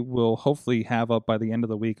I will hopefully have up by the end of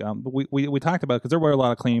the week. We talked about, because there were a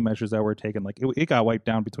lot of cleaning measures that were taken. Like it got wiped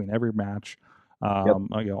down between every match,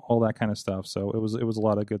 all that kind of stuff. So it was a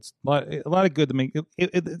lot of good, a lot of good to make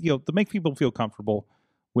to make people feel comfortable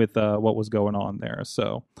with what was going on there.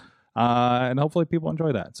 So. And hopefully people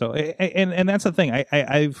enjoy that. So, and that's the thing.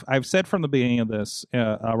 I've said from the beginning of this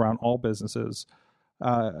around all businesses.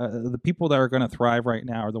 the people that are going to thrive right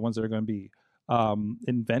now are the ones that are going to be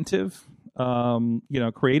inventive,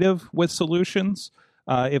 creative with solutions.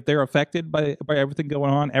 If they're affected by everything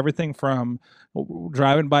going on, everything from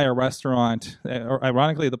driving by a restaurant, or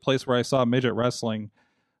ironically, the place where I saw midget wrestling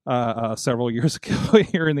several years ago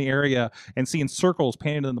here in the area, and seeing circles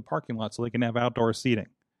painted in the parking lot so they can have outdoor seating,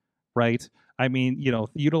 right? I mean,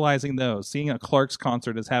 utilizing those, seeing a Clark's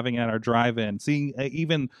concert is having at our drive-in, seeing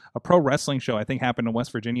even a pro wrestling show, I think happened in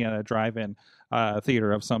West Virginia at a drive-in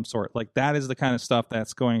theater of some sort. Like, that is the kind of stuff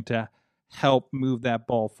that's going to help move that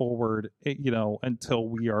ball forward, until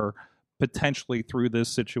we are potentially through this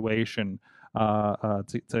situation,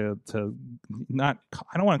 to not,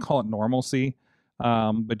 I don't want to call it normalcy,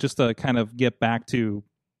 but just to kind of get back to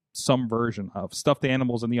some version of stuffed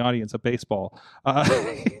animals in the audience of baseball,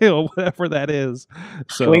 whatever that is.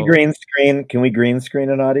 So, Can we green screen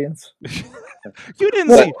an audience? You didn't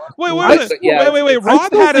see. Wait.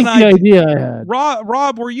 Rob had an idea. I had.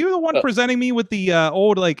 Rob, were you the one presenting me with the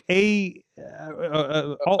old the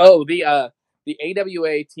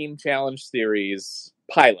AWA Team Challenge Series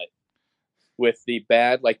pilot with the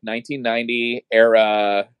bad 1990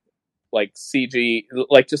 era CG,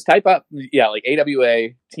 just type up AWA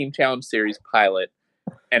Team Challenge Series pilot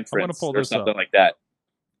entrance or something like that,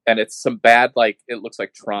 and it's some bad it looks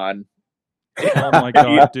like Tron. Oh my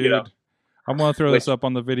god, dude! I'm gonna throw this up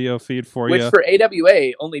on the video feed for you. Which for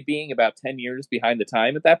AWA, only being about 10 years behind the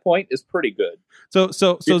time at that point, is pretty good.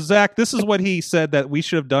 So Zach, this is what he said that we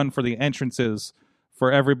should have done for the entrances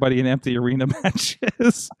for everybody in empty arena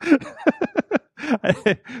matches.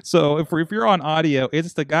 So if you're on audio,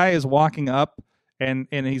 it's the guy is walking up and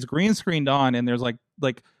he's green screened on, and there's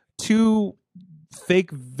like two fake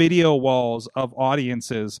video walls of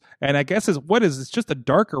audiences, and I guess it's just a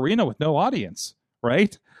dark arena with no audience,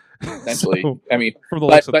 right? Essentially, So, I mean, for the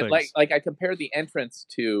looks of things. I compare the entrance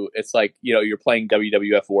to, it's like, you're playing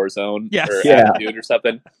WWF Warzone or Yeah. Attitude or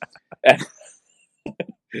something, and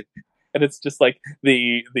it's just like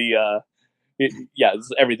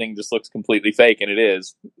everything just looks completely fake, and it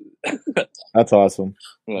is. That's awesome.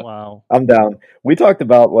 Wow. I'm down. We talked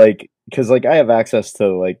about because I have access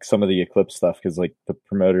to some of the Eclipse stuff because the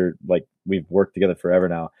promoter, we've worked together forever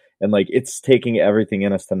now, and it's taking everything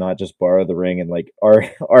in us to not just borrow the ring. And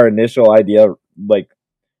our initial idea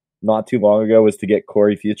not too long ago was to get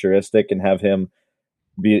Corey Futuristic and have him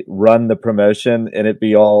run the promotion, and it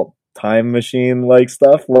be all time machine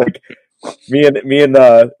stuff. Me and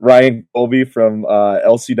Ryan Colby from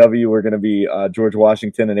LCW were going to be George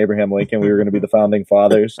Washington and Abraham Lincoln. We were going to be the founding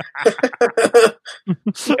fathers.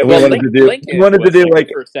 And we wanted to do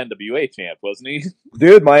the first NWA champ, wasn't he?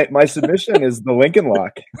 Dude, my submission is the Lincoln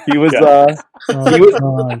Lock. He was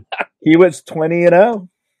he was 20-0.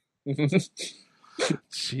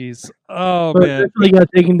 Jeez. Oh But man. definitely got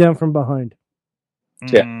taken down from behind.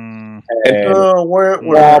 Yeah. where?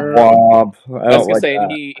 Womp. I was going to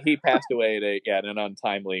say, he passed away at an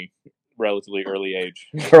untimely, relatively early age.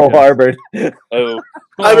 Pearl Harbor. Oh.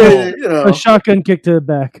 I mean, A shotgun kick to the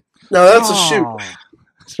back. no, that's a shoot.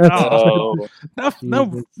 Oh.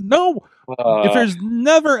 No. If there's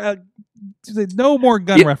never no more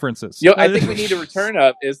gun references. I think we need to return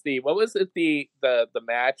up is the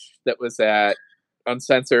match that was at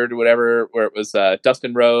Uncensored or whatever, where it was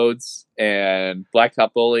Dustin Rhodes and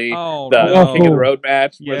Blacktop Bully, the King of the Road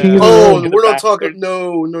match. Yeah. Oh, we're not talking.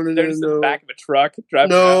 No. There's the back of a truck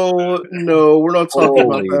driving. No, we're not talking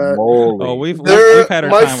about that. Moly. Oh, we've There- had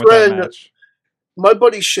our my time with that friend- match. My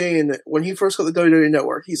buddy Shane, when he first got the WWE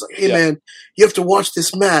Network, he's like, "Hey man, you have to watch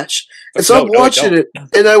this match." And so I'm watching it,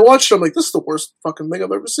 and I watched it. I'm like, "This is the worst fucking thing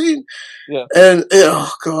I've ever seen." Yeah. And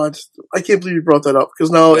oh god, I can't believe you brought that up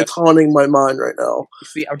because now it's haunting my mind right now.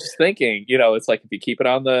 See, I'm just thinking, it's like if you keep it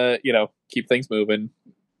on the, keep things moving,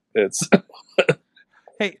 it's.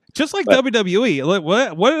 Hey, just like WWE,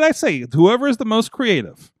 what did I say? Whoever is the most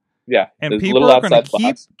creative. Yeah. And it's a people little are going to outside the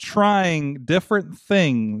keep box. trying different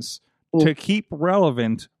things to keep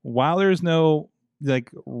relevant while there's no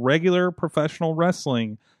regular professional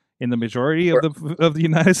wrestling in the majority of the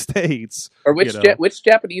United States. Or which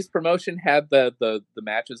Japanese promotion had the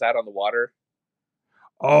matches out on the water?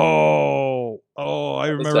 I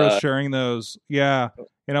remember sharing those. Yeah.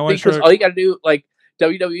 Because all you got to do,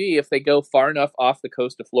 WWE, if they go far enough off the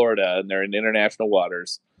coast of Florida and they're in international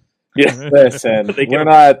waters. Yeah. Listen,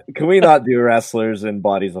 can we not do wrestlers in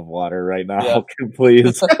bodies of water right now? Yeah.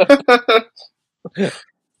 Please.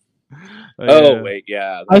 Oh, wait,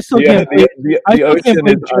 yeah. I still can't believe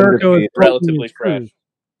Jericho is relatively fresh.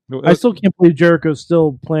 I still can't believe Jericho's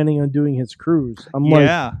still planning on doing his cruise. I'm like,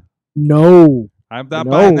 yeah. no. I'm not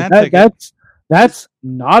buying that ticket. That's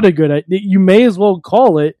not a good idea. You may as well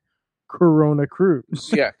call it Corona Cruise.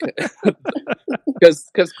 Yeah,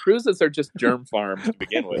 because cruises are just germ farms to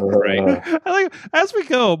begin with, right? I like, as we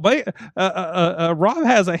go, Rob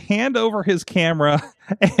has a hand over his camera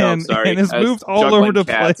and is moved all over the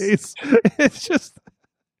place. It's just,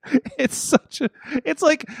 it's such a, it's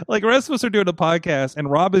like the rest of us are doing a podcast and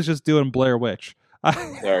Rob is just doing Blair Witch.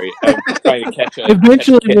 Sorry, I'm trying to catch up.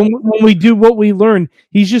 Eventually, when we do what we learn,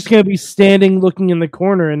 he's just going to be standing looking in the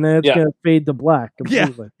corner, and then it's going to fade to black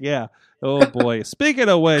completely. Yeah. Oh boy. Speaking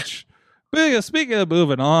of which, speaking of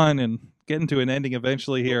moving on and getting to an ending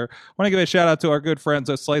eventually here, I want to give a shout out to our good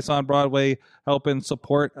friends at Slice on Broadway, helping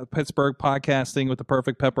support Pittsburgh podcasting with the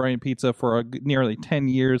perfect pepperoni pizza for nearly 10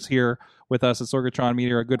 years here with us at Sorgatron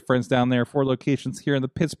Media. Our good friends down there, 4 locations here in the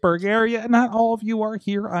Pittsburgh area. Not all of you are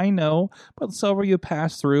here, I know, but several of you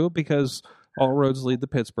pass through because all roads lead to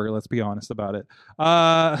Pittsburgh. Let's be honest about it,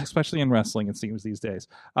 especially in wrestling. It seems these days.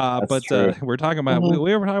 We're talking about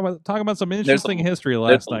we were talking about some interesting history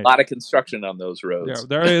last night. There's a lot of construction on those roads. Yeah,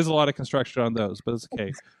 there is a lot of construction on those, but it's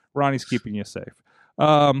okay. Ronnie's keeping you safe.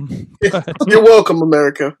 You're welcome,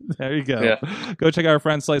 America. There you go. Yeah. Go check out our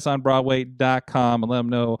friends sliceonbroadway.com and let them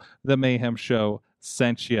know the Mayhem Show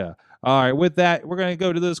sent you. All right, with that, we're going to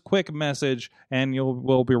go to this quick message, and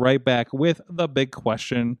we'll be right back with the big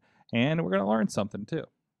question, and we're going to learn something, too.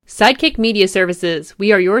 Sidekick Media Services.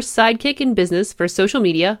 We are your sidekick in business for social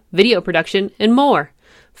media, video production, and more.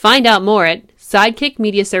 Find out more at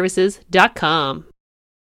sidekickmediaservices.com.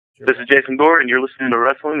 This is Jason Gore, and you're listening to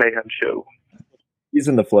Wrestling Mayhem Show. He's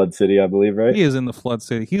in the Flood City, I believe, right? He is in the Flood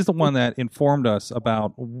City. He's the one that informed us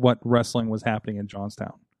about what wrestling was happening in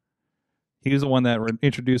Johnstown. He was the one that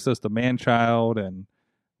introduced us to Man-Child and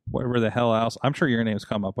whatever the hell else. I'm sure your name's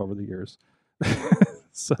come up over the years.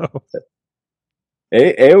 So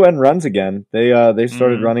AON runs again. They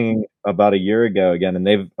started running about a year ago again, and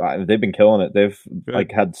they've been killing it. They've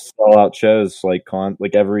had sellout shows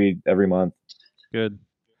every month. Good.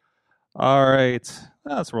 All right,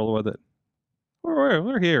 let's roll with it.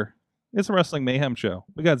 We're here. It's a Wrestling Mayhem Show.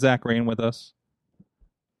 We got Zach Rain with us,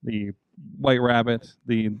 the White Rabbit,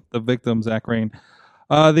 the victim Zach Rain.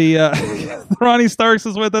 Ronnie Starks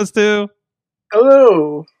is with us too.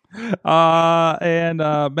 Hello. And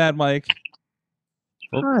Mad Mike.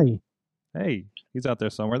 Hi. Hey, he's out there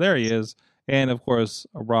somewhere. There he is. And of course,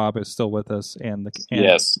 Rob is still with us, and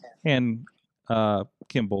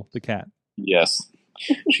Kimball, the cat. Yes.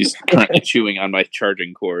 She's currently chewing on my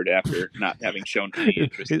charging cord after not having shown any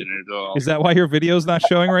interest in it at all. Is that why your video's not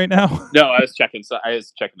showing right now? No, I was checking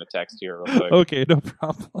the text here real quick. Okay, no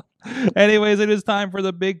problem. Anyways, it is time for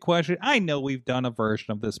the big question. I know we've done a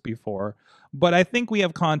version of this before, but I think we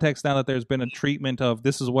have context now that there's been a treatment of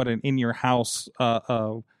this is what an in-your-house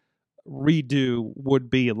redo would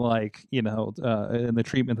be like, and the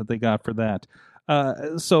treatment that they got for that.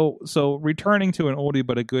 So returning to an oldie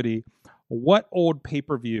but a goodie, what old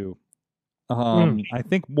pay-per-view, I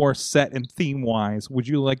think more set and theme-wise, would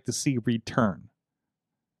you like to see return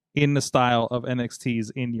in the style of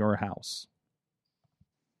NXT's In Your House?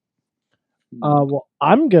 Well,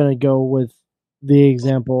 I'm going to go with the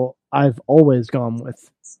example I've always gone with,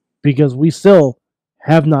 because we still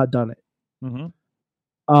have not done it.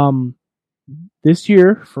 Mm-hmm. This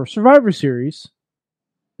year, for Survivor Series,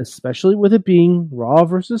 especially with it being Raw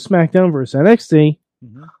versus SmackDown versus NXT,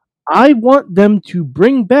 I want them to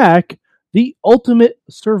bring back the Ultimate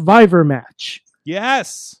Survivor match.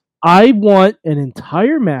 Yes. I want an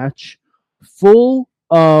entire match full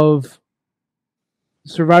of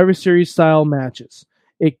Survivor Series style matches.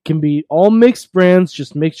 It can be all mixed brands,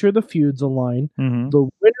 just make sure the feuds align. Mm-hmm. The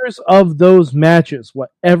winners of those matches,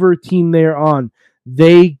 whatever team they're on,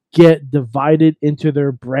 they get divided into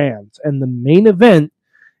their brands. And the main event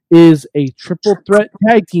is a triple threat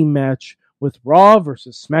tag team match with Raw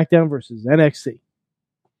versus SmackDown versus NXT.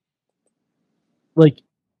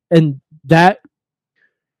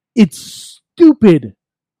 It's stupid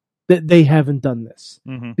that they haven't done this.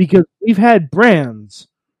 Mm-hmm. Because we've had brands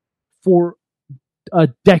for a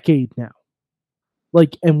decade now.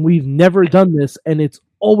 And we've never done this, and it's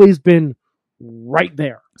always been right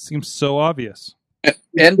there. Seems so obvious.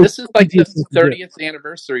 And this is like the 30th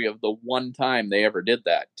anniversary of the one time they ever did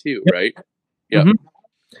that, too, right? Yeah. Mm-hmm.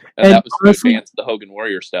 And that was to advance the Hogan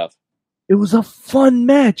Warrior stuff. It was a fun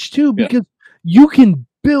match, too, because you can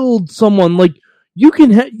build someone. You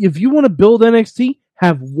can, if you want to build NXT,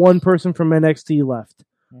 have one person from NXT left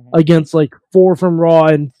against 4 from Raw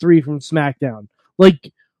and 3 from SmackDown.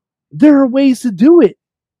 There are ways to do it.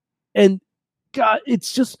 And God,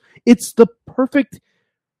 it's the perfect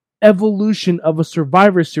evolution of a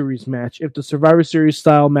Survivor Series match if the Survivor Series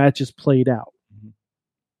style match is played out.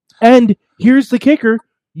 And here's the kicker.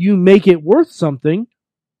 You make it worth something.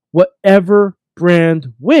 Whatever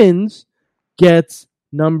brand wins gets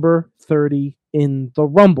number 30 in the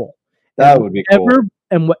Rumble. That would be cool.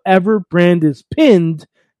 And whatever brand is pinned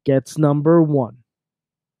gets number 1.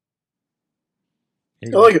 I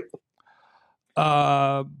like it.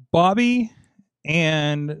 Bobby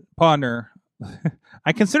and Podner,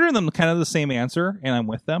 I consider them kind of the same answer, and I'm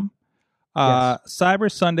with them.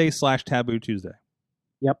 Cyber Sunday / Taboo Tuesday.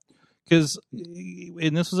 Yep. Because,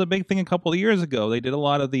 and this was a big thing a couple of years ago, they did a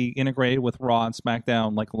lot of the integrated with Raw and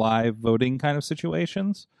SmackDown, like live voting kind of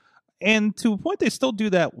situations. And to a point, they still do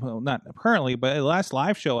that. Well, not currently, but the last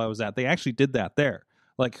live show I was at, they actually did that there.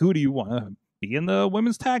 Like, who do you want to be in the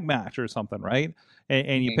women's tag match or something, right?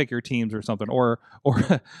 And you pick your teams or something. Or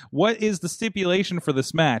what is the stipulation for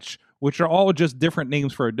this match, which are all just different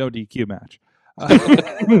names for a no DQ match.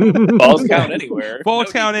 Balls count anywhere.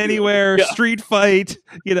 Balls count anywhere. Yeah. Street fight.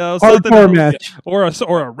 Hardcore something match. or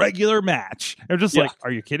a regular match. They're just like, are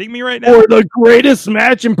you kidding me right now? Or the greatest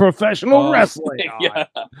match in professional wrestling. Yeah.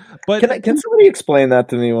 But Can somebody explain that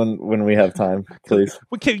to me when we have time, please?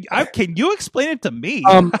 can you explain it to me?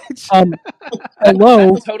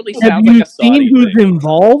 Hello. Totally Have sounds you like a Saudi seen who's thing.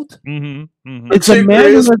 involved? Mm-hmm. It's a Two man who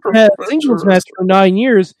greatest hasn't had a professional singles match wrestlers. for 9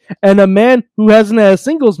 years, and a man who hasn't had a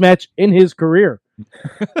singles match in his career.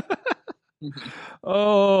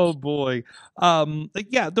 Oh boy.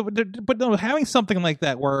 But no, having something like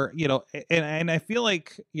that where, and I feel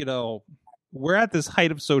like, we're at this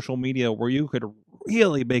height of social media where you could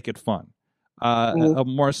really make it fun.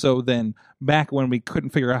 More so than back when we couldn't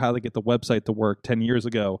figure out how to get the website to work 10 years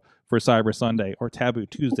ago for Cyber Sunday or Taboo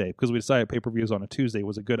Tuesday, because we decided pay-per-views on a Tuesday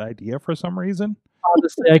was a good idea for some reason.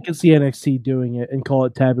 Honestly, I can see NXT doing it and call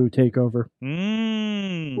it Taboo Takeover.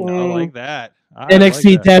 I like that.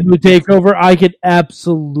 NXT Taboo Takeover, I could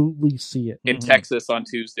absolutely see it. In Texas on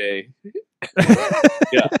Tuesday.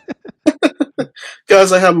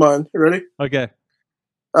 Guys, I have mine. You ready? Okay.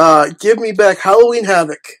 Give me back Halloween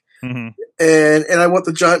Havoc, Mm-hmm. and I want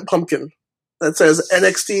the giant pumpkin that says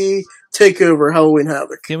NXT Takeover Halloween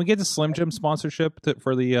Havoc. Can we get the Slim Jim sponsorship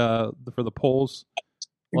for the polls?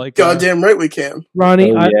 Like, Goddamn right we can.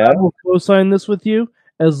 Ronnie, Oh, I yeah? will co-sign this with you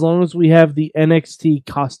as long as we have the NXT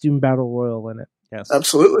costume battle royal in it. yes.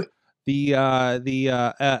 Absolutely. The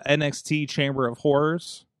NXT Chamber of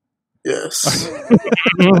Horrors. Yes.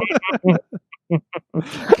 I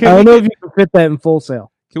don't know if you can fit that in Full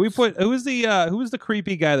Sail. Can we put who's the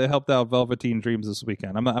creepy guy that helped out Velveteen Dreams this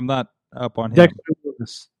weekend? I'm not up on him. Dexter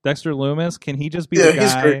Lewis. Dexter Loomis. Can he just be Yeah, the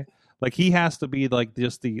he's guy? great. Like, he has to be like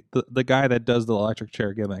just the guy that does the electric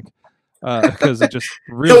chair gimmick, because it just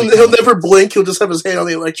really He'll never blink. He'll just have his hand on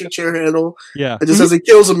the electric chair handle. yeah. And just as he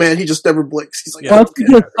kills a man, he just never blinks. He's like, Yeah. Well, "I that's don't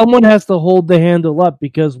because care." someone has to hold the handle up,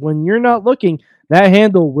 because when you're not looking, that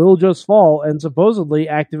handle will just fall and supposedly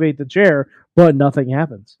activate the chair, but nothing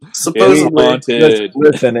happens. It's Supposedly. haunted.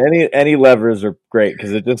 Listen, any levers are great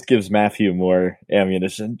because it just gives Matthew more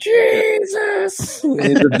ammunition. Jesus,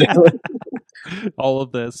 all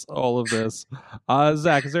of this.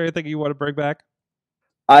 Zach, is there anything you want to bring back?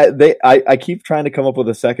 I keep trying to come up with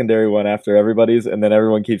a secondary one after everybody's, and then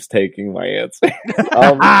everyone keeps taking my answer.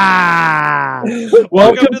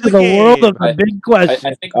 Welcome to to the the world of the game. big I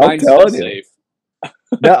question. think I'm mine's still telling you. safe.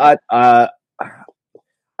 No,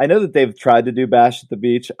 I know that they've tried to do Bash at the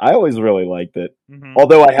Beach. I always really liked it. Mm-hmm.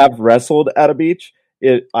 Although I have wrestled at a beach,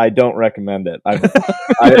 I don't recommend it.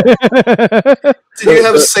 Did you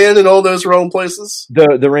have sand in all those wrong places?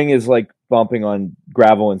 The ring is like bumping on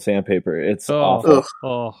gravel and sandpaper. It's awful.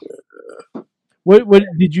 Ugh. What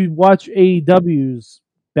did you watch AEW's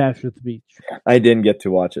Bash at the Beach? I didn't get to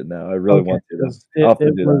watch it now. I really want to. I'll have to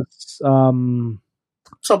It do that. was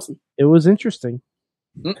Something. it was interesting.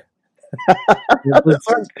 That's It was-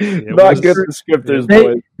 fine. Not good descriptors,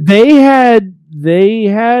 boys. they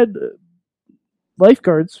had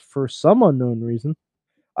lifeguards for some unknown reason.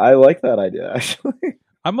 I like that idea, actually.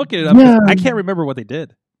 I'm looking it up. 'cause Yeah. I can't remember what they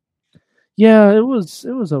did. Yeah, it was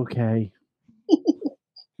okay.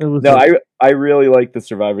 It was No, I really like the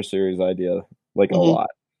Survivor Series idea, like a Mhm. lot.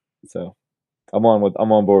 So I'm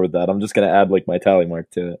on board with that. I'm just gonna add like my tally mark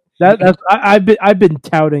to it. I've been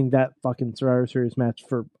touting that fucking Survivor Series match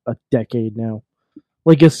for a decade now.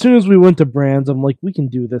 Like, as soon as we went to brands, I'm like, we can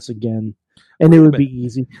do this again, and it would be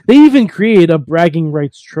easy. They even create a bragging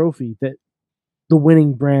rights trophy that the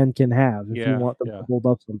winning brand can have if Yeah, you want them yeah. to hold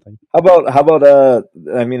up something. How about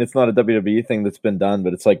I mean, it's not a WWE thing that's been done,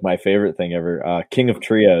 but it's like my favorite thing ever. King of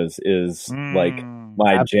Trios is like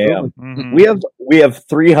my Absolutely. jam. Mhm. We have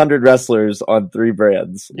 300 wrestlers on 3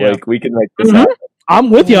 brands. Yeah. Like, we can make this Mhm. happen. I'm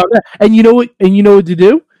with you on that. And you know what? And you know what to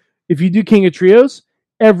do? If you do King of Trios,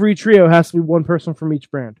 every trio has to be one person from each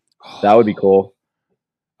brand. That would be cool.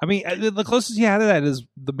 I mean, the closest you have to that is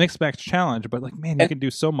the mixed match challenge, but like, man, you can do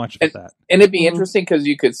so much with that. And it'd be interesting because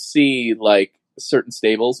you could see like certain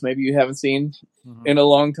stables maybe you haven't seen in a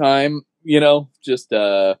long time. You know, just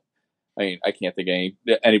I mean, I can't think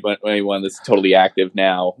of anyone that's totally active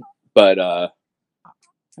now, but oh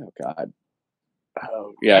god,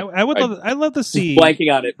 oh yeah, I'd love to see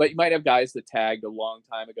blanking on it. But you might have guys that tagged a long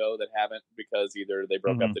time ago that haven't because either they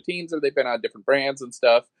broke up the teams or they've been on different brands and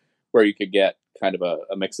stuff, where you could get kind of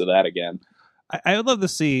a mix of that again. I would love to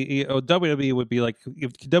see, WWE would be like,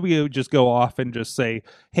 if WWE would just go off and just say,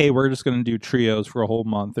 hey, we're just going to do trios for a whole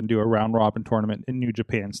month and do a round robin tournament in New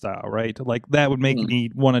Japan style, right? Like, that would make me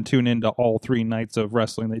want to tune into all 3 nights of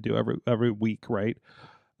wrestling they do every week, right?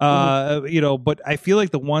 But I feel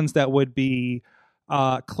like the ones that would be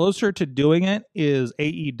closer to doing it is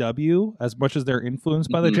AEW, as much as they're influenced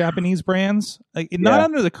by the Japanese brands. Like, not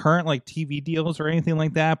under the current like TV deals or anything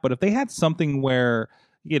like that, but if they had something where,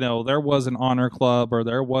 you know, there was an Honor Club or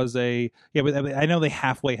there was but I know they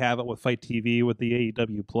halfway have it with Fight TV with the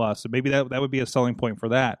AEW Plus, so maybe that would be a selling point for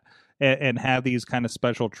that, and have these kind of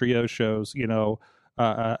special trio shows, you know,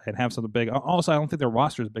 and have something big. Also, I don't think their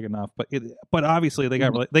roster is big enough, but obviously they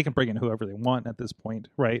they can bring in whoever they want at this point,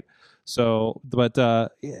 right? So, but I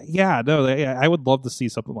would love to see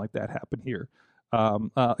something like that happen here.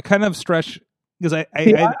 Kind of stretch because I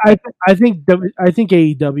think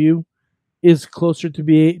AEW is closer to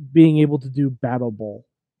being able to do Battle Bowl.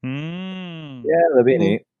 Yeah, that'd be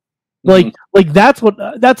neat. Like that's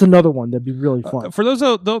another one that'd be really fun. For those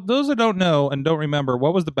that don't know and don't remember,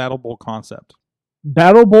 what was the Battle Bowl concept?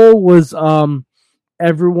 Battle Bowl was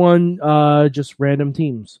everyone just random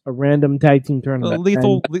teams, a random tag team tournament.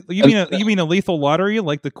 You mean a lethal lottery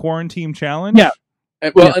like the Quarantine Challenge? Yeah.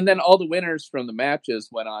 And then all the winners from the matches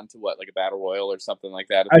went on to what, like a battle royal or something like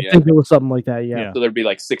that. I think it was something like that. Yeah. So there'd be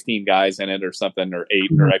like 16 guys in it or something, or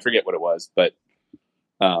 8, or I forget what it was, but.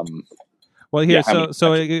 Well, here,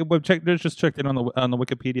 just checked in on the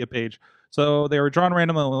Wikipedia page. So they were drawn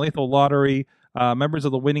randomly in the lethal lottery. Members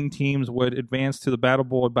of the winning teams would advance to the Battle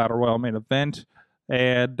Bowl and Battle Royal main event.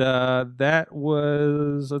 And that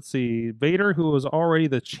was, let's see, Vader, who was already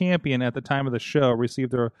the champion at the time of the show,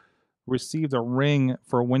 received a ring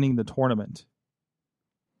for winning the tournament.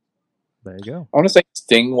 There you go. I want to say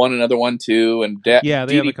Sting won another one too, and they have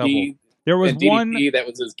a couple. There was one that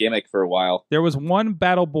was his gimmick for a while. There was one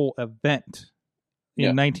Battle Bowl event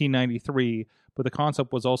in 1993, but the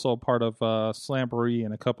concept was also a part of Slamboree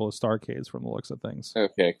and a couple of Starcades from the looks of things.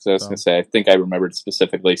 Okay, because I was going to say, I think I remembered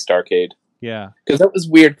specifically Starcade. Yeah, because that was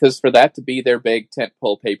weird. Because for that to be their big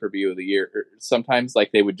tentpole pay-per-view of the year, sometimes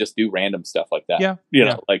like they would just do random stuff like that. Yeah,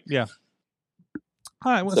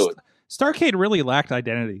 Starcade really lacked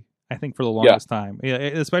identity, I think, for the longest time. Yeah,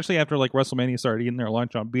 especially after like WrestleMania started eating their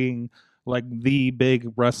lunch on being like the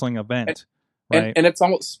big wrestling event. Right? And it's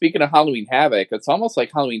almost, speaking of Halloween Havoc, it's almost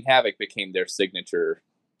like Halloween Havoc became their signature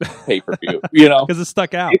pay-per-view. You know, because it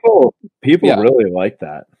stuck out. People really like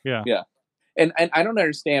that. Yeah. And I don't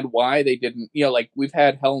understand why they didn't, you know, like we've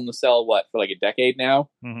had Hell in the Cell, for like a decade now?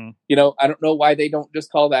 Mm-hmm. You know, I don't know why they don't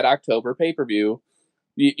just call that October pay-per-view,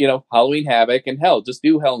 you know, Halloween Havoc, and just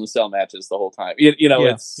do Hell in the Cell matches the whole time. It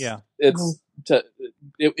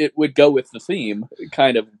would go with the theme,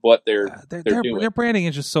 kind of what they're doing. Their branding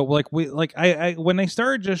is just so I when they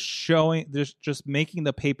started just showing, just making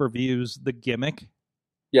the pay-per-views the gimmick.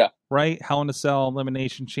 Yeah. Right? Hell in a Cell,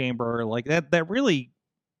 Elimination Chamber, like that really,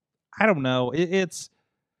 I don't know. It's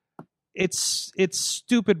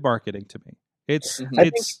stupid marketing to me.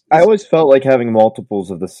 I always felt like having multiples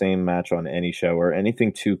of the same match on any show or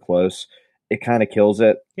anything too close, it kind of kills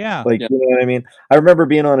it. Yeah. You know what I mean? I remember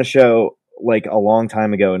being on a show like a long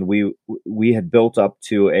time ago, and we had built up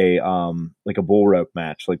to a like a bull rope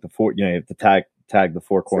match, like the four, you know, you have to tag the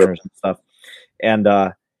 4 corners and stuff. And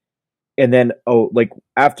then like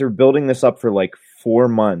after building this up for like 4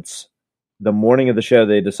 months, the morning of the show,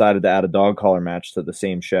 they decided to add a dog collar match to the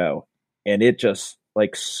same show. And it just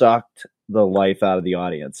like sucked the life out of the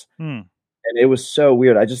audience. And it was so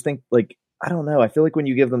weird. I just think, like, I don't know. I feel like when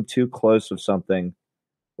you give them too close of something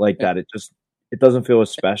like that, it doesn't feel as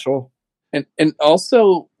special. And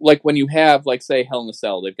also, like, when you have, like, say, Hell in a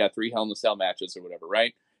Cell, they've got 3 Hell in a Cell matches or whatever,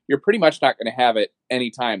 right? You're pretty much not going to have it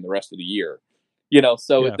anytime the rest of the year. You know,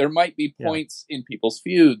 so there might be points in people's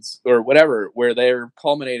feuds or whatever where they're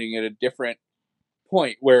culminating at a different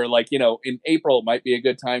point where, like, you know, in April might be a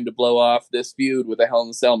good time to blow off this feud with a Hell in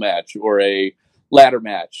a Cell match or a ladder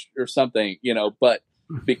match or something, you know, but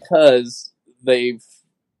because they've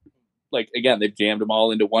jammed them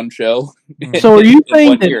all into one show. So are you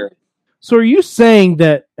saying that? So are you saying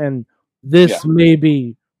that, and this may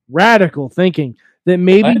be radical thinking, that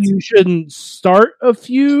maybe you shouldn't start a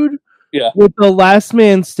feud with the last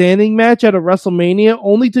man standing match at a WrestleMania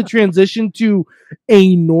only to transition to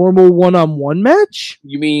a normal one-on-one match?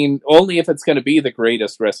 You mean only if it's going to be the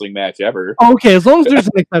greatest wrestling match ever? Okay, as long as there's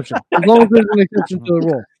an exception. As long as there's an exception to the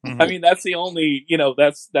rule. I mean, that's the only,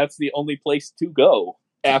 that's the only place to go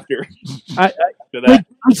after. I that.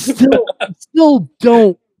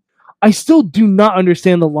 I still do not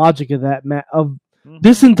understand the logic of that of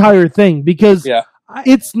this entire thing, because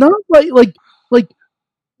it's not like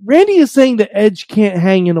Randy is saying that Edge can't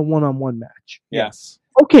hang in a one-on-one match. Yes.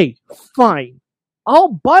 Okay, fine. I'll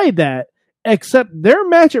buy that, except their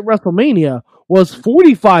match at WrestleMania was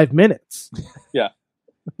 45 minutes. Yeah.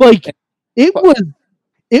 Like, it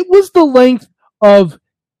was the length of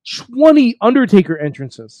 20 Undertaker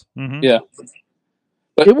entrances. Mm-hmm. Yeah.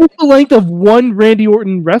 But it was the length of one Randy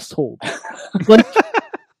Orton rest hold. Like,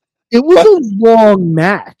 it was a long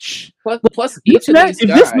match. Plus each of these if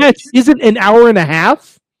guys, this match isn't an hour and a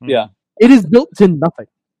half, it is built to nothing.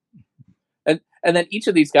 And then each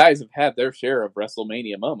of these guys have had their share of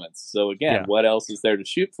WrestleMania moments. So again, what else is there to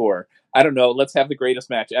shoot for? I don't know. Let's have the greatest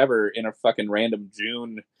match ever in a fucking random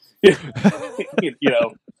June,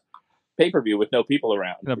 pay-per-view with no people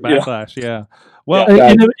around. In a backlash, Well,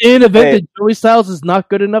 in an event that Joey Styles is not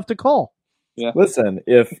good enough to call. Yeah. Listen,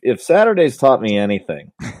 if Saturday's taught me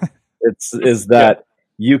anything, is that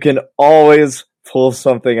you can always pull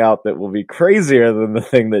something out that will be crazier than the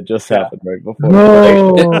thing that just happened right before.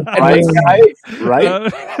 No. Right, guys?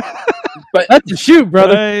 Right? But that's a shoot,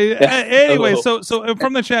 brother. Anyway, so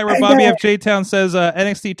from the chat, Bobby F. J. Town says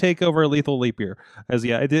NXT Takeover Lethal Leap Year.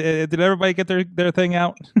 Did everybody get their thing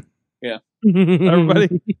out? Yeah.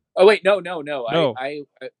 Everybody. Oh wait, no.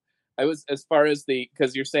 I was, as far as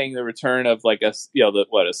because you're saying the return of like a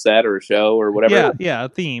set or a show or whatever. Yeah, a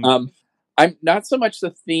theme. I'm not so much the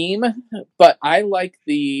theme, but I like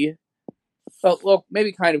well,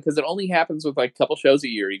 maybe kind of, because it only happens with like a couple shows a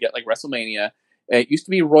year. You get like WrestleMania. It used to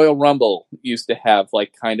be Royal Rumble used to have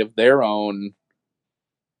like kind of their own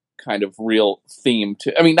kind of real theme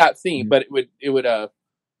to. I mean, not theme, but it would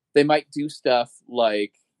they might do stuff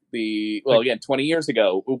like 20 years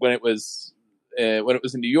ago when it was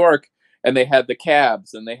in New York, and they had the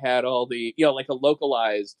cabs and they had all the like a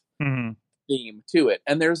localized theme to it.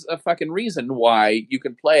 And there's a fucking reason why you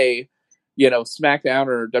can play SmackDown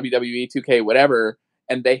or WWE 2K whatever,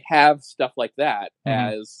 and they have stuff like that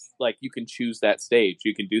as like you can choose that stage.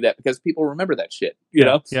 You can do that because people remember that shit. You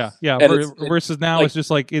know? Yeah. Versus now like, it's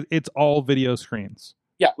just like it's all video screens.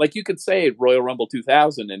 Yeah, like you could say Royal Rumble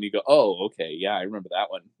 2000 and you go, oh, okay, yeah, I remember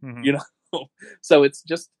that one. Mm-hmm. So it's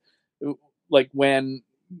just like when,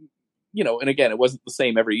 and again, it wasn't the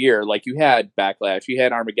same every year. Like you had Backlash, you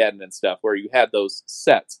had Armageddon and stuff where you had those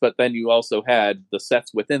sets, but then you also had the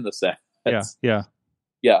sets within the sets. Yeah.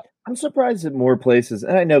 I'm surprised that more places,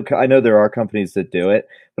 and I know there are companies that do it,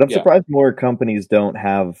 but I'm surprised more companies don't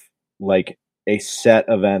have like a set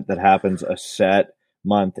event that happens a set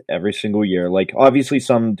month every single year. Like obviously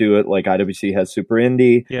some do it, like IWC has Super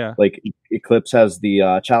Indie, like Eclipse has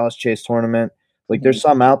the Chalice Chase tournament. Like there's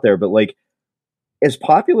some out there, but like as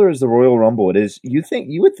popular as the Royal Rumble it is, you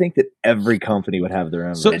would think that every company would have their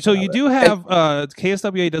own. So you do have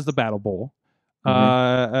KSWA does the Battle Bowl.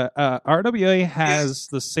 RWA has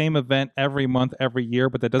the same event every month, every year,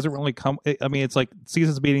 but that doesn't really come. I mean, it's like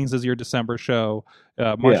Seasons Meetings is your December show,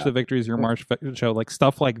 March to Victory is your March show, like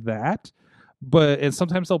stuff like that. And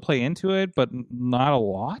sometimes they'll play into it, but not a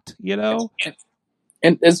lot,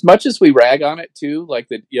 And as much as we rag on it too, like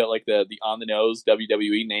the on the nose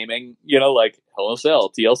WWE naming, like Hell in a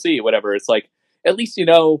Cell, TLC, whatever. It's like at least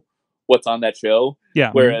what's on that show.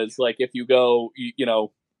 Yeah. Whereas like if you go, if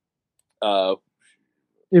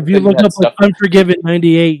you look up like Unforgiven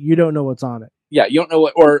 98, you don't know what's on it. Yeah, you don't know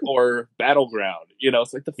what or Battleground.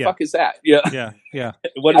 It's like the fuck is that? Yeah.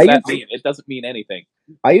 What does that mean? It doesn't mean anything.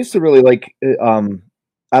 I used to really like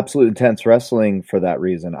Absolute Intense Wrestling for that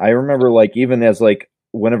reason. I remember like even as like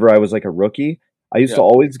whenever I was like a rookie, I used to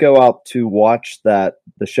always go out to watch the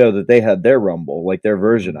show that they had their Rumble, like their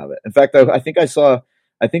version of it. In fact, I think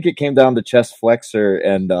it came down to Chest Flexor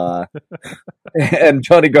and and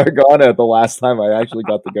Johnny Gargano the last time I actually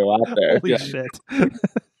got to go out there. Holy shit.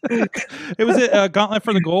 It was Gauntlet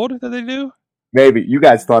for the Gold that they do? Maybe. You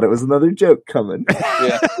guys thought it was another joke coming.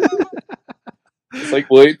 Yeah. It's like,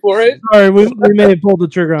 wait for it. Sorry, we may have pulled the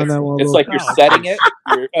trigger on that one. It's like you're setting it.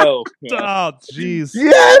 Oh, jeez.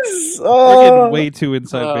 Yes. We're getting way too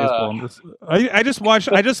inside baseball. I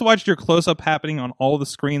just watched your close up happening on all the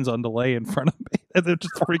screens on delay in front of me, and it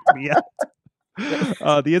just freaked me out.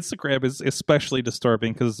 The Instagram is especially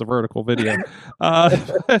disturbing because it's a vertical video.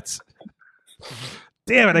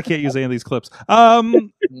 Damn it, I can't use any of these clips.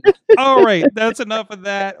 All right, that's enough of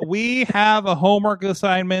that. We have a homework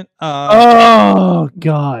assignment. Oh,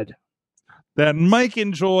 God. That Mike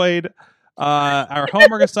enjoyed. Our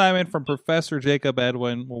homework assignment from Professor Jacob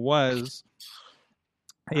Edwin was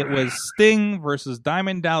Sting versus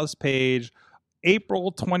Diamond Dallas Page,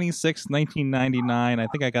 April 26, 1999. I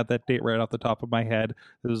think I got that date right off the top of my head.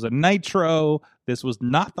 This was a Nitro. This was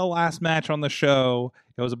not the last match on the show.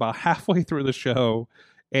 It was about halfway through the show.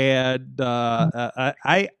 And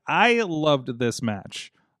I loved this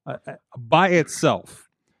match by itself.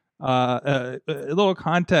 A little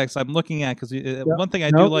context I'm looking at, because one thing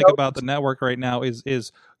I do like about the network right now is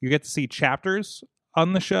you get to see chapters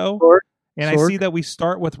on the show. I see that we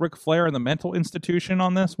start with Ric Flair and the mental institution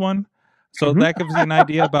on this one. So that gives you an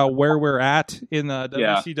idea about where we're at in the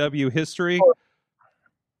WCW history.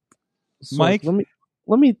 Mike,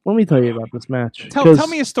 let me tell you about this match. Tell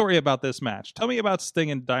me a story about this match. Tell me about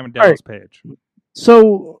Sting and Diamond Dallas Page.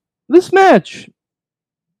 So this match,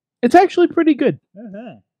 it's actually pretty good.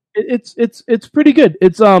 It's pretty good.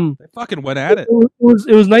 It's they fucking went at it. It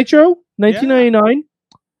was Nitro 1999.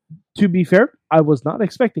 To be fair, I was not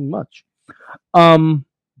expecting much.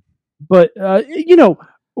 But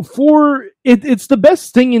for it's the best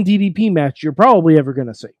Sting and DDP match you're probably ever going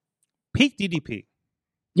to see. Peak DDP.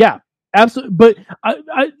 Yeah, absolutely. But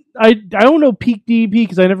I don't know peak DDP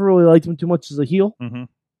because I never really liked him too much as a heel,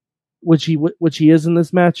 which he is in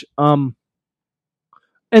this match.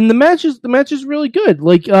 And the match is really good.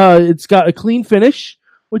 Like it's got a clean finish,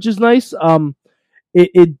 which is nice.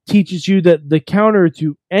 It teaches you that the counter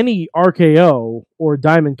to any RKO or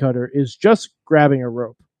diamond cutter is just grabbing a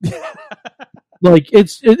rope. Like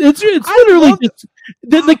it's literally just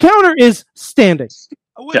the counter is standing.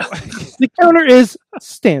 The counter is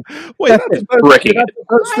standing. Wait, you're not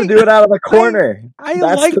supposed to do it out of the corner.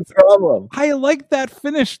 That's the problem. I like that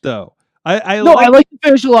finish though. I like the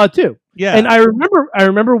finish a lot too. Yeah, and I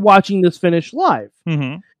remember watching this finish live.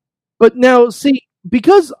 Mm-hmm. But now, see,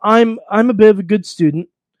 because I'm a bit of a good student,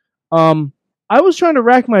 I was trying to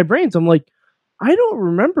rack my brains. I'm like, I don't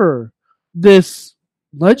remember this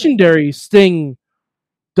legendary Sting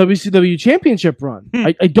WCW Championship run.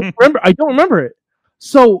 I don't remember. I don't remember it.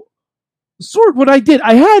 So, Sorg, what I did,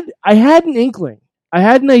 I had an inkling. I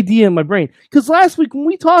had an idea in my brain because last week when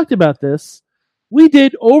we talked about this, we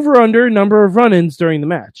did over/under number of run-ins during the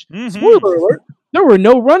match. Mm-hmm. Spoiler alert: there were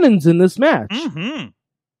no run-ins in this match. Mm-hmm.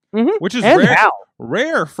 Mm-hmm. Which is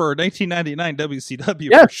rare for 1999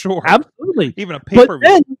 WCW for sure. Absolutely, even a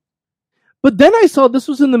pay-per-view. But then I saw this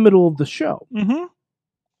was in the middle of the show,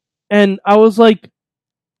 and I was like,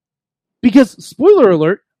 because spoiler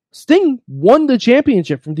alert, Sting won the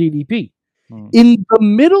championship from DDP in the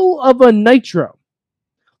middle of a Nitro.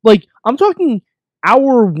 Like I'm talking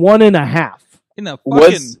hour 1.5. In a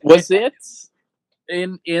fucking was it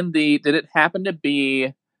in the? Did it happen to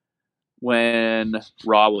be when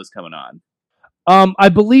Raw was coming on? I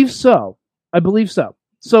believe so.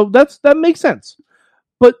 So that makes sense.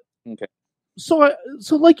 But okay. So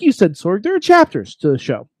like you said, Sorg, there are chapters to the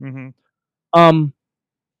show. Mm-hmm. I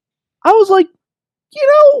was like,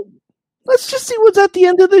 let's just see what's at the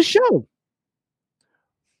end of the show.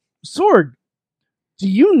 Sorg, do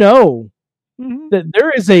you know that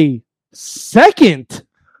there is a second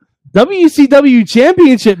WCW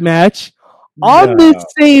Championship match on this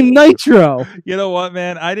same Nitro? You know what,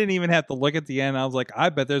 man? I didn't even have to look at the end. I was like, I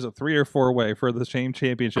bet there's a 3 or 4 way for the same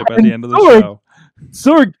championship at the end of the show.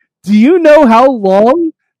 Sorg, do you know how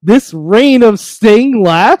long this reign of Sting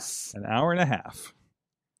lasts? 1.5 hours.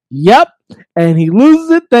 Yep. And he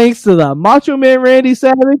loses it thanks to the Macho Man Randy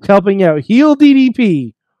Savage helping out heel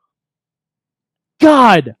DDP.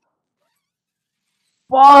 God.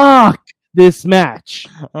 Fuck this match.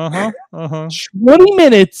 20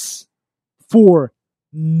 minutes for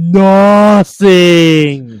nothing.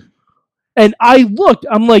 And I looked,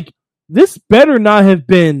 I'm like, this better not have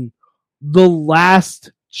been the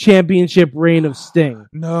last championship reign of Sting.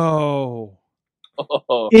 No.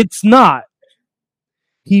 It's not.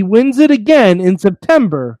 He wins it again in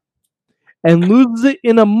September and loses it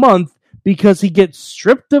in a month because he gets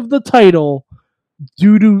stripped of the title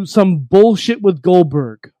due to some bullshit with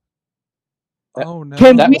Goldberg. Oh no!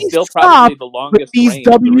 Can that we was still stop probably the longest with these reign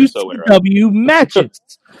of the Russo era. WCW matches?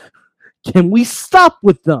 Can we stop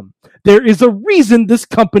with them? There is a reason this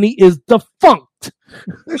company is defunct.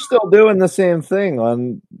 They're still doing the same thing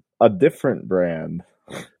on a different brand.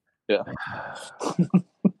 Yeah.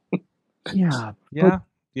 Yeah.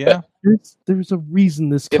 Yeah. There's a reason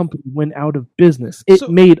this company went out of business. It So-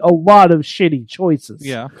 made a lot of shitty choices.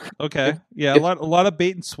 Yeah. Okay. Yeah. if- a lot of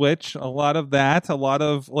bait and switch. A lot of that. A lot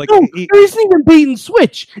of like. No, there isn't even bait and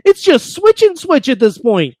switch. It's just switch and switch at this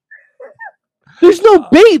point. There's no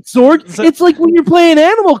bait, Sorg. so- It's like when you're playing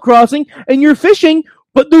Animal Crossing and you're fishing,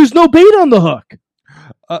 but there's no bait on the hook.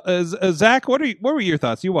 Zach, what were your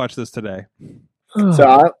thoughts? You watched this today.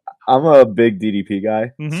 So I'm a big DDP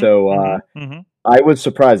guy. Mhm, So mhm. I was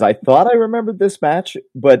surprised. I thought I remembered this match,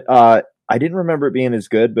 but I didn't remember it being as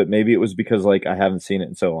good. But maybe it was because like I haven't seen it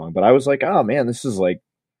in so long. But I was like, oh man, this is like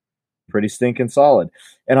pretty stinking solid.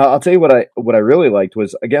 And I'll tell you what I really liked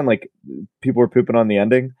was, again, like people were pooping on the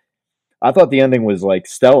ending. I thought the ending was like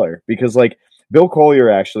stellar because like Bill Collier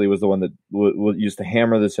actually was the one that used to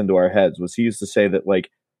hammer this into our heads. Was he used to say that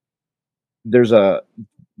like there's a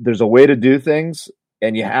way to do things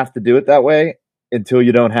and you have to do it that way until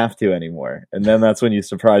you don't have to anymore. And then that's when you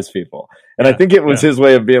surprise people. And I think it was his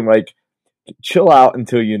way of being like, chill out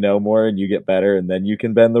until you know more and you get better and then you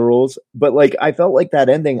can bend the rules. But like, I felt like that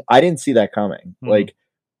ending, I didn't see that coming. Mhm. Like,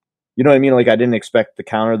 you know what I mean? Like I didn't expect the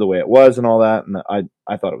counter the way it was and all that. And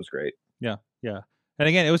I thought it was great. Yeah. And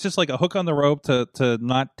again, it was just like a hook on the rope to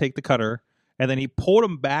not take the cutter, and then he pulled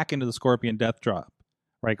him back into the Scorpion Death Drop,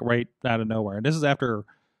 right out of nowhere. And this is after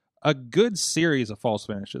a good series of false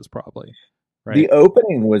finishes, probably. Right. The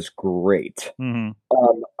opening was great. Mhm.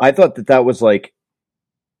 I thought that was like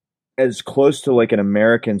as close to like an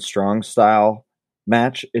American strong style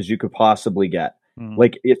match as you could possibly get. Mhm.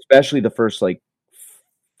 Like especially the first like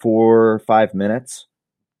 4 or 5 minutes.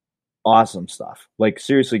 Awesome stuff. Like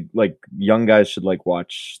seriously, like young guys should like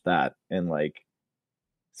watch that and like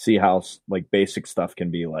see how like basic stuff can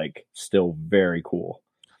be like still very cool.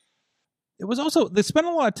 It was also, they spent a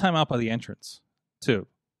lot of time out by the entrance too.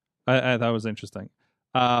 I thought it was interesting.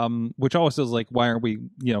 Which always is like, why aren't we?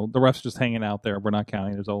 The refs just hanging out there. We're not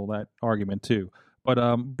counting. There's all that argument too. But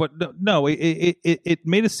no, it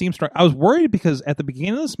made it seem strong. I was worried because at the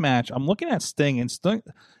beginning of this match, I'm looking at Sting,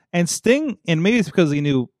 and maybe it's because he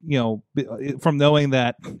knew, from knowing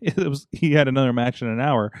that he had another match in an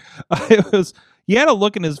hour. He had a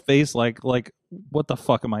look in his face like what the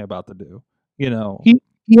fuck am I about to do?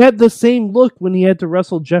 He had the same look when he had to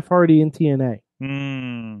wrestle Jeff Hardy in TNA.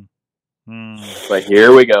 But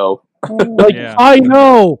here we go. Like, Yeah. I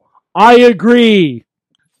know, I agree.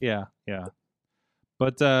 Yeah.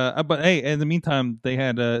 But hey, in the meantime, they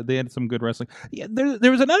had some good wrestling. Yeah,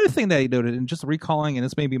 there was another thing that he noted, and just recalling, and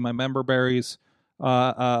this may be my member berries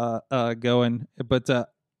going, but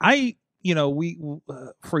we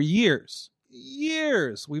for years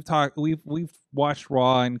we've watched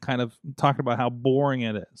Raw and kind of talked about how boring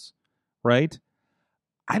it is, right?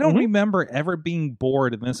 I don't remember ever being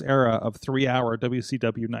bored in this era of 3-hour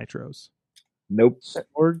WCW Nitros. Nope.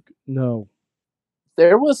 Or no.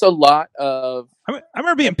 There was a lot of I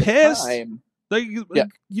remember being pissed. time. Like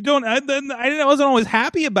you don't. I wasn't always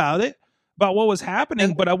happy about what was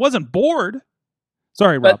happening, but I wasn't bored.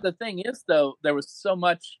 Sorry, Rob. But the thing is, though, there was so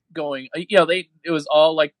much going. It was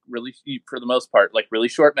all like really, for the most part, like really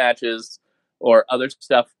short matches or other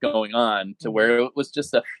stuff going on, to where it was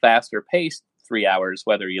just a faster paced 3 hours,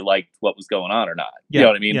 whether you liked what was going on or not. Yeah, You know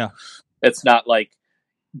what I mean? Yeah. It's not like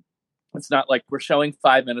we're showing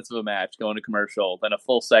 5 minutes of a match, going to commercial, then a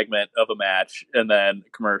full segment of a match, and then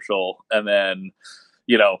commercial, and then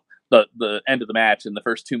the end of the match in the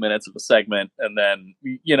first 2 minutes of a segment, and then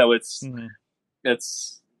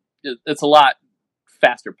it's a lot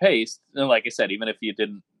faster paced. And like I said, even if you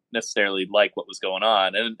didn't necessarily like what was going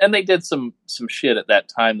on, and they did some shit at that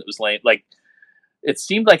time that was late. Like it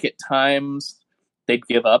seemed like at times they'd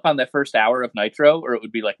give up on that first hour of Nitro, or it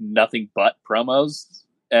would be like nothing but promos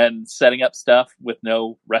and setting up stuff with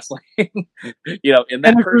no wrestling. In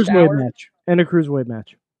that first hour match. And a cruiserweight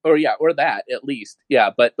match. or that at least. Yeah,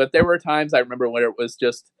 but there were times I remember where it was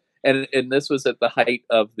just, and this was at the height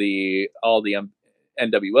of all the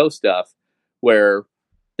NWO stuff, where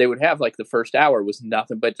they would have like the first hour was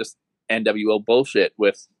nothing but just NWO bullshit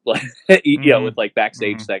with like with like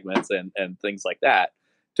backstage segments and things like that,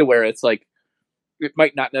 to where it's like it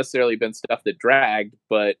might not necessarily have been stuff that dragged,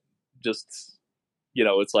 but just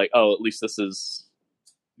it's like, oh, at least this is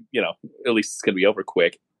at least it's gonna be over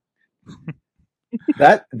quick.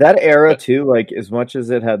 that era too, like as much as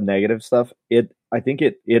it had negative stuff, I think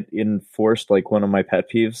it enforced like one of my pet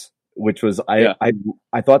peeves, which was I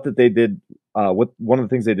thought that they did one of the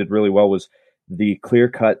things they did really well was the clear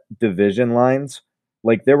cut division lines.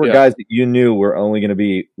 Like there were guys that you knew were only going to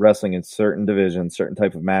be wrestling in certain divisions, certain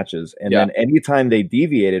type of matches, and then anytime they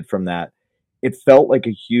deviated from that, it felt like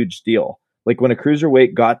a huge deal. like when a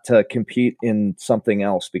cruiserweight got to compete in something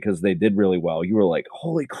else because they did really well, you were like,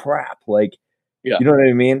 holy crap. Like, Yeah. you know what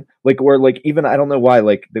I mean? Like, or like, even, I don't know why,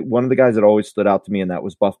 like one of the guys that always stood out to me in that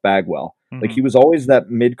was Buff Bagwell. Mhm. Like he was always that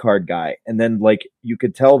mid-card guy. And then like, you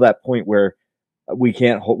could tell that point where we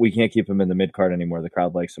can't keep him in the mid-card anymore. The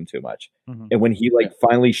crowd likes him too much. Mhm. And when he like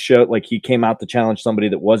finally showed, like he came out to challenge somebody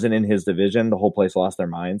that wasn't in his division, the whole place lost their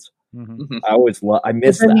minds. Mhm. I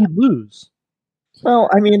miss But then that. he'd lose. Well,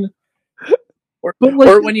 I mean, Or, But, like,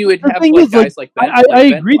 or when you would the have thing like is, like, guys like that. I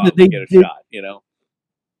agree that they get a did- shot. You know.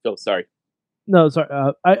 So sorry. No,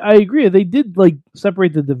 sorry. I agree. They did like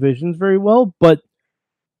separate the divisions very well, but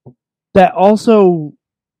that also,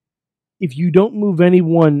 if you don't move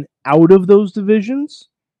anyone out of those divisions,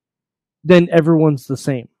 then everyone's the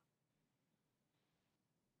same.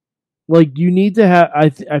 Like you need to have.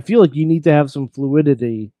 I feel like you need to have some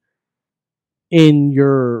fluidity in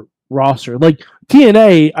your roster. Like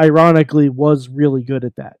TNA, ironically, was really good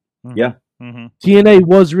at that. yeah. Mhm. TNA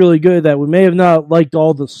was really good at that. We may have not liked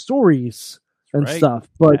all the stories and Right. stuff,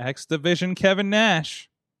 but X Division Kevin Nash.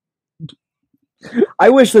 I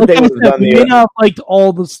wish that like they I would have said, done we may the. not liked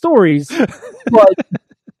all the stories, but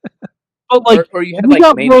like or you had we like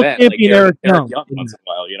got main world event, like champion Eric Eric Young Young. once in a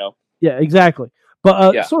while. You know. Yeah, exactly.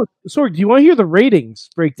 But Yeah. Sorg, do you want to hear the ratings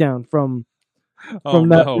breakdown from Oh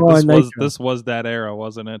that no, Raw and Nitro? this was that era,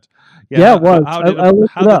 wasn't it? Yeah, it was. How did I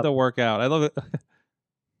looked how it did up. that work out? I love it.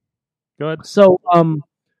 Go ahead. So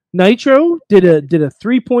Nitro did a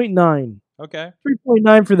 3.9. Okay.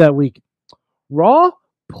 3.9 for that week. Raw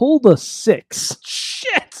pulled a 6.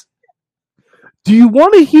 Shit. Do you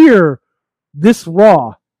want to hear this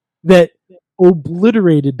Raw that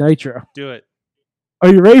obliterated Nitro? Do it. Are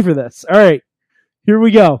you ready for this? All right, here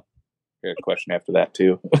we go. Here's a question after that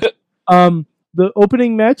too. The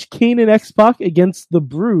opening match, Kane and X-Pac against the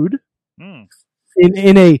Brood Mm.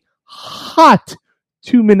 in a hot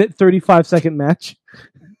 2-minute 35-second match.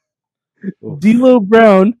 D'Lo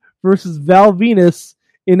Brown versus Val Venus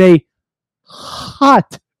in a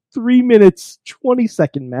hot 3 minutes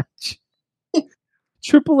 20-second match.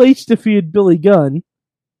 Triple H defeated Billy Gunn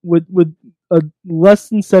with less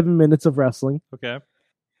than 7 minutes of wrestling. Okay.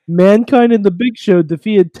 Mankind and the Big Show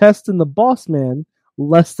defeated Test and the Boss Man,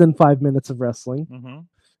 less than 5 minutes of wrestling.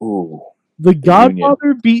 Mm-hmm. Ooh. The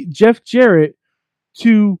Godfather beat Jeff Jarrett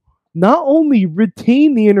to not only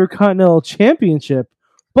retain the Intercontinental Championship,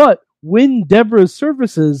 but win Deborah's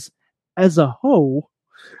services as a hoe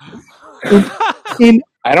in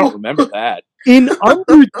I don't remember that. in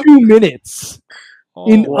under 2 minutes.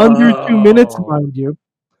 In Oh, under 2 minutes, wow. mind you.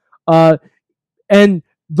 And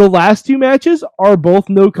the last two matches are both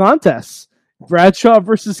no contests. Bradshaw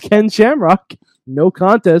versus Ken Shamrock, no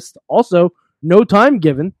contest. Also, no time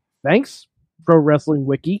given. Thanks, Pro Wrestling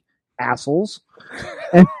Wiki, assholes.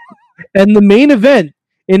 And the main event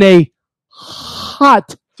in a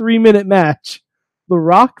hot 3-minute match, The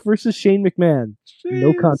Rock versus Shane McMahon.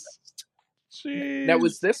 No Jeez. contest. Jeez. Now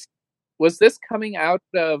was this coming out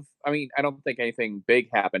of? I mean, I don't think anything big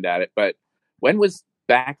happened at it, but when was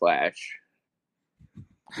Backlash?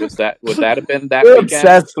 Would that have been that We're weekend?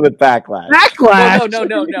 obsessed with Backlash. Backlash? Well,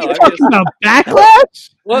 no. You I'm talking just- about Backlash?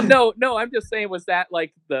 Well, no. I'm just saying, was that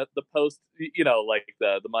like the post? You know, like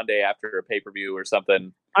the Monday after a pay per view or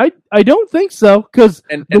something? I don't think so, because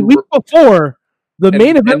And the week before, the and-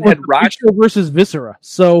 main event and was had the Rock- Big Show versus Viscera.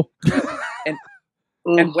 So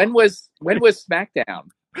and when was SmackDown?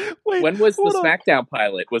 Wait, When was the hold on. SmackDown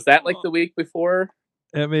pilot? Was that like the week before?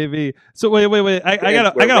 It may be. So wait. I Yeah,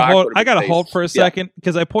 gotta where Rock hold. would've I gotta been hold faced. for a Yeah. second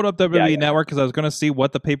because I pulled up WWE Yeah. Network because I was gonna see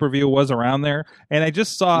what the pay per view was around there, and I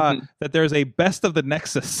just saw Mhm. that there's a Best of the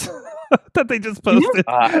Nexus that they just posted.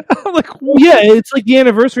 Uh, I'm like, yeah, it's like the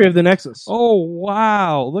anniversary of the Nexus. oh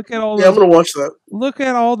wow! Look at all Yeah, I'm those. gonna watch that. Look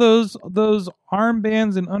at all those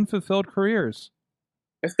armbands and unfulfilled careers.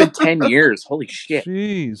 it's been 10 years. Holy shit!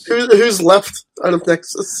 Jeez. Who's left out of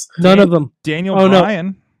Nexus? None of them. Daniel Oh, no.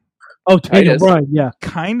 Bryan, Oh, Daniel Titus. Bryan, yeah.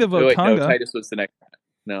 kind of Oh, a wait, no, Tonga. Titus was the next.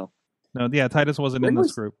 No, No, yeah, Titus wasn't When in this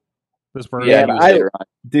was- group. This version. yeah, Yeah, he was I- later on.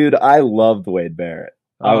 Dude, I loved Wade Barrett.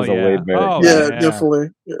 I Oh, was a yeah. Wade Barrett. Oh, guy. Yeah, yeah. definitely.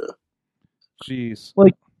 Yeah. Jeez.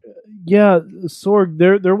 Yeah, Sorg,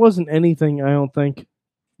 there wasn't anything, I don't think.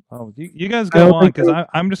 Oh, you guys I go don't on think because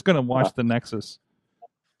I'm just gonna watch the Nexus.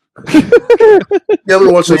 Yeah, I'm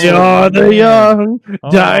gonna watch this. We are the young,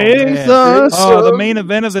 Oh, dying man. sons. Oh, the main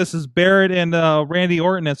event of this is Barrett and Randy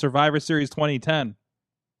Orton at Survivor Series 2010.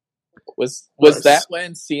 Was Nice. that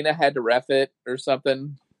when Cena had to ref it or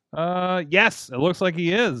something? Yes, it looks like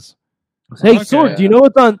he is. Hey, Okay. Sorg, do you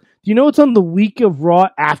know what's on the week of Raw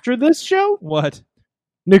after this show? What?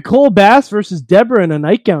 Nicole Bass versus Deborah in a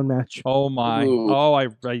nightgown match. Oh my! Ooh. Oh, I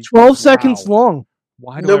 12 seconds wow. long.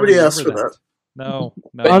 Why do Nobody I asked remember for that. No,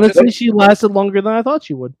 no. But Honestly, she lasted longer than I thought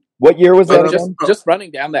she would. What year was that Just again? just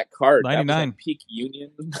running down that card, that was 99. like peak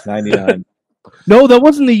Union. 99. No, that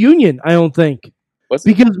wasn't the Union, I don't think. Was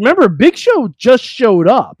it Because remember, Big Show just showed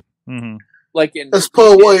up. Mhm. like in That's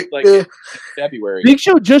Paul White. like Yeah. in February? Big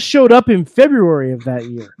Show just showed up in February of that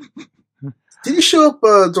year. Did he show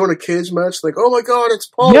up during a cage match? Like, oh my god, it's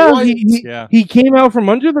Paul yeah, White. Yeah, he came out from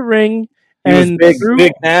under the ring He was and big, threw-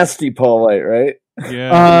 big, nasty Paul White, right?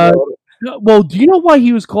 yeah. well, do you know why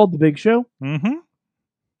he was called the Big Show? Mm-hmm.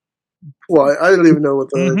 Why? I don't even know what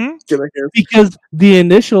the Mm-hmm. gimmick is. Because the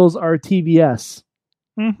initials are TBS.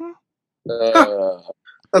 Mm-hmm.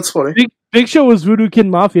 That's funny. Big Show was Voodoo Kid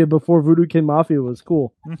Mafia before Voodoo Kid Mafia was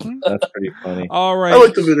cool. Mm-hmm. That's pretty funny. All right. I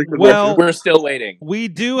like the video. Well, We're still waiting. we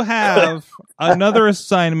do have another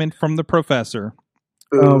assignment from the professor.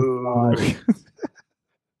 Oh, God.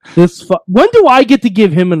 When do I get to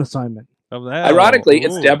give him an assignment? Of that. Ironically,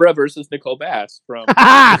 it's Ooh. Deborah versus Nicole Bass from.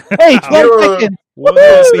 Hey, 12 You're, seconds. Wouldn't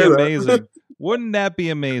that be Say that. amazing? Wouldn't that be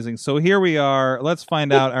amazing? So here we are. Let's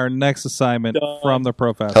find out our next assignment from the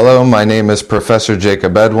professor. Hello, my name is Professor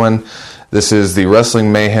Jacob Edwin. This is the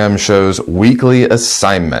Wrestling Mayhem Show's weekly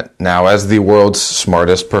assignment. Now, as the world's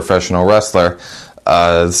smartest professional wrestler,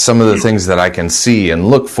 some of the things that I can see and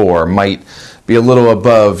look for might be a little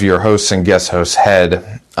above your host and guest host's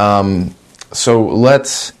head. So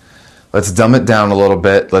let's dumb it down a little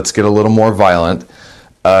bit. Let's get a little more violent.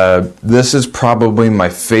 This is probably my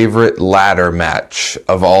favorite ladder match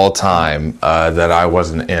of all time that I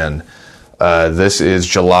wasn't in. This is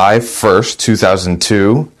July 1st,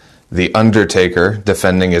 2002. The Undertaker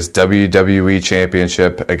defending his WWE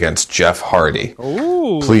Championship against Jeff Hardy.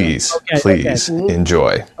 Ooh. Please Okay.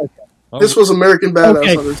 enjoy. This was American Badass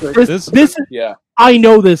Okay. Undertaker. This is, Yeah. I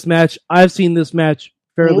know this match. I've seen this match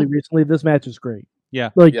fairly recently. This match is great.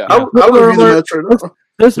 Yeah. Like, Yeah. I would review the match right now.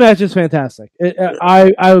 this match is fantastic.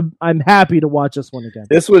 I'm happy to watch this one again.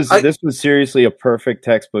 This was seriously a perfect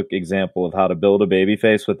textbook example of how to build a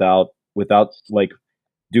babyface without like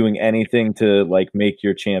doing anything to like make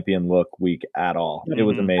your champion look weak at all. It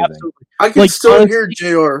was amazing. Absolutely. I can Like, still honestly- hear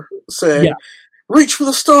JR saying, Yeah. reach for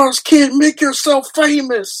the stars, kid, make yourself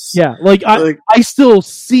famous. Yeah, like Like, I still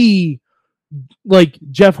see like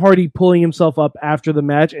Jeff Hardy pulling himself up after the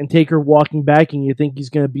match and Taker walking back, and you think he's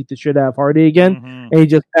going to beat the shit out of Hardy again, Mhm. and he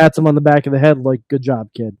just pats him on the back of the head like, "Good job,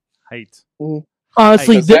 kid." Hate.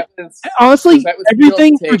 Honestly, Because that was- honestly, that was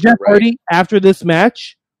everything Taker, for Jeff right? Hardy after this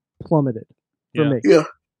match plummeted for Yeah. me. Yeah.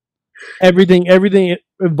 Everything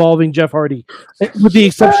involving Jeff Hardy, with the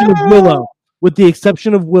exception of Willow. With the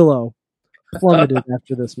exception of Willow, plummeted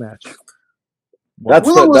after this match. That's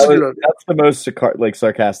Willow was a the good idea. that's the most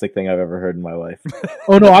sarcastic thing I've ever heard in my life.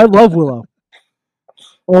 Oh no, I love Willow.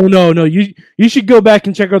 Oh no, you should go back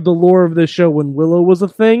and check out the lore of this show when Willow was a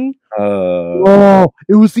thing. Oh,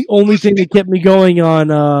 it was the only thing that kept me going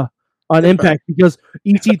on Impact because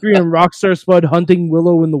EC3 and Rockstar Spud hunting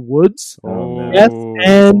Willow in the woods. Oh, man. Yes,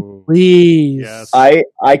 and please. Yes. I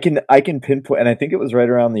can pinpoint, and I think it was right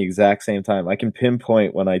around the exact same time. I can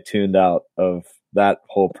pinpoint when I tuned out of that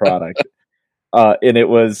whole product, and it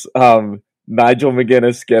was Nigel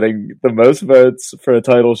McGuinness getting the most votes for a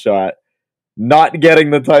title shot, not getting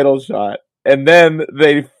the title shot, and then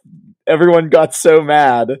everyone got so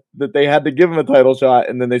mad that they had to give him a title shot,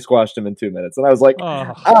 and then they squashed him in 2 minutes. And I was like,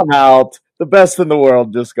 Oh. I'm out. The best in the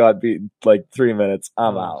world just got beaten like 3 minutes.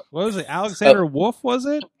 I'm out. What was it? Alexander Wolf, was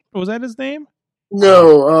it? Was that his name?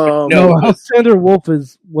 No, No, Alexander Wolf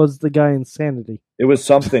was the guy in Sanity. It was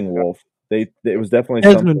something Wolf. It was definitely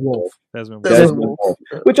Desmond something Wolf. Desmond. Desmond Desmond Wolf.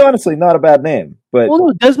 Wolf. Which honestly, not a bad name. But Well,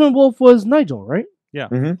 no, Desmond Wolf was Nigel, right?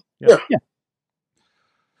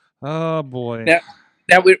 Oh boy. Yeah.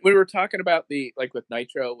 Now we were talking about with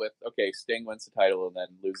Nitro with Sting wins the title and then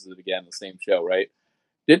loses it again the same show, right?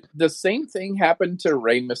 Did the same thing happen to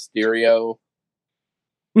Rey Mysterio?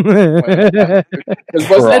 'Cause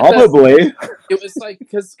wasn't probably. it was like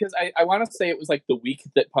because I want to say it was like the week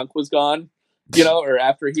that Punk was gone, or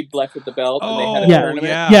after he'd left with the belt and they had a Yeah. tournament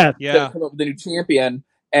Yeah. Yeah. to come up with a new champion,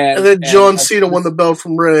 and and then John Cena won the belt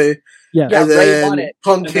from Ray, Yeah. Yeah, and Ray then won it,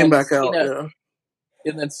 Punk and came then back out. Cena- Yeah.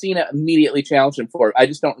 and then Cena immediately challenged him for it. I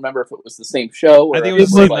just don't remember if it was the same show. Or I think if it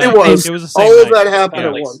was the same was- night. it was. It was the same All of night. that happened kinda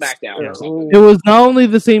at like once. SmackDown Yeah. or something. It was not only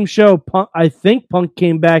the same show. I think Punk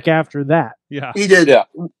came back after that. Yeah. He did. Yeah.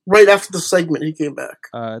 Right after the segment, he came back.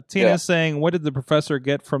 Tina Yeah. is saying, "What did the professor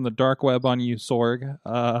get from the dark web on you, Sorg?"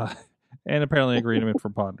 And apparently agreement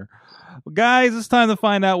from Ponder. Well, guys, it's time to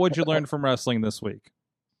find out what you learned from wrestling this week.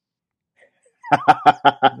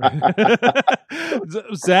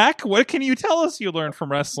 Zach, what can you tell us you learned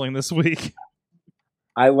from wrestling this week?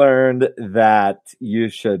 I learned that you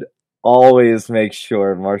should always make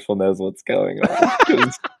sure Marshall knows what's going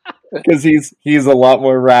on, because he's a lot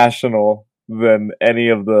more rational than any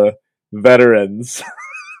of the veterans.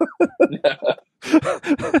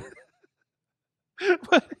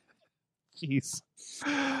 Jeez.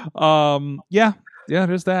 Yeah,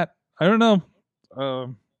 there's that. I don't know.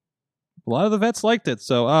 A lot of the vets liked it,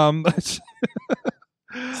 so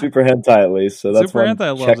Super hentai, at least, so that's Super one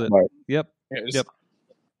Hentai check loves it. mark. Yep.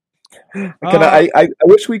 I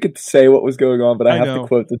wish we could say what was going on, but I have know. to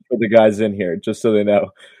quote this for the guys in here, just so they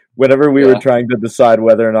know. Whenever we were trying to decide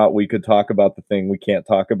whether or not we could talk about the thing we can't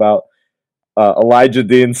talk about, Elijah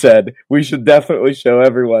Dean said, we should definitely show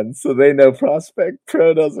everyone so they know Prospect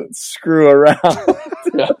Pro doesn't screw around.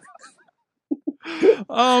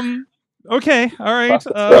 Okay, all right.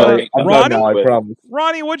 Sorry, I'm done now, I promise.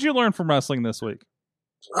 Ronnie, what'd you learn from wrestling this week?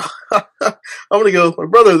 I'm going to go with my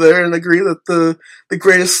brother there and agree that the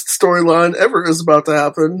greatest storyline ever is about to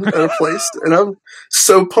happen at a place, and I'm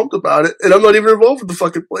so pumped about it, and I'm not even involved with the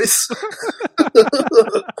fucking place.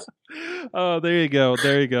 Oh, there you go.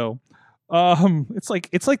 It's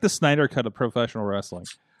like the Snyder cut of professional wrestling.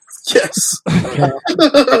 Yes.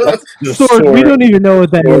 Sword, we don't even know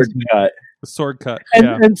what that is. The sword cut.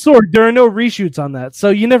 And Sword, there are no reshoots on that, so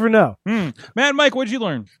you never know. Mad Mike, what'd you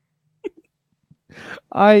learn?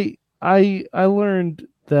 I learned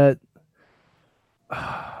that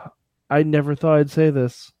I never thought I'd say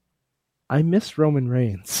this. I miss Roman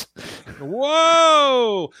Reigns.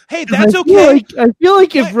 Whoa! Hey, that's okay. I feel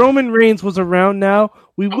like if Roman Reigns was around now,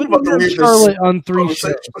 we wouldn't have Charlotte on 3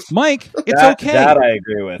 shows. Mike, it's okay. That I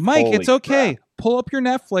agree with. Mike, Holy it's okay. crap. Pull up your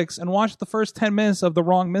Netflix and watch the first 10 minutes of The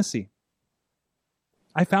Wrong Missy.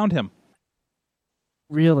 I found him.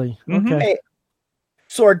 Really? Mhm. Okay. Hey,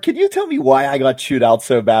 Sword, can you tell me why I got chewed out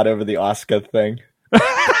so bad over the Asuka thing?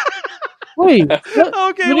 Wait.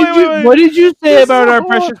 Okay, What did you say about our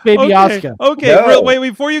precious baby Asuka? Okay, No. wait,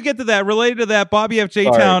 before you get to that, related to that, Bobby F. J.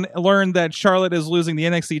 Town learned that Charlotte is losing the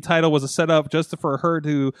NXT title was a setup just for her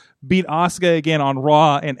to beat Asuka again on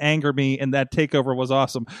Raw and anger me, and that takeover was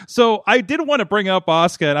awesome. So I did want to bring up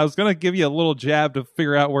Asuka, and I was going to give you a little jab to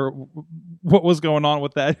figure out what was going on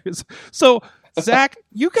with that. So, Zach,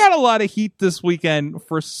 you got a lot of heat this weekend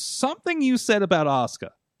for something you said about Asuka.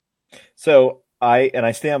 So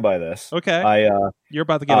I stand by this. Okay. You're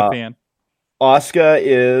about to get a fan. Asuka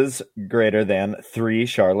is greater than 3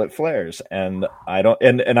 Charlotte Flairs, and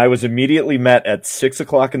I was immediately met at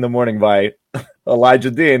 6:00 in the morning by Elijah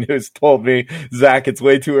Dean, who's told me, Zach, it's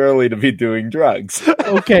way too early to be doing drugs.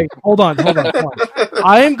 Okay, hold on.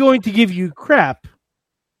 I am going to give you crap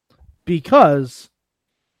because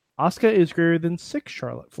Asuka is greater than 6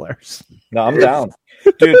 Charlotte Flairs. No, I'm down,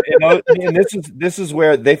 dude. And this is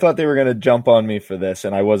where they thought they were going to jump on me for this,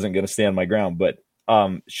 and I wasn't going to stand my ground. But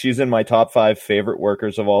she's in my top 5 favorite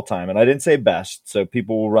workers of all time, and I didn't say best, so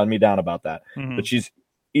people will run me down about that. Mhm. But she's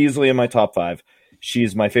easily in my top 5.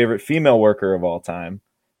 She's my favorite female worker of all time.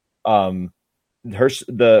 Her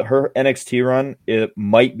NXT run, it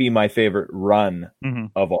might be my favorite run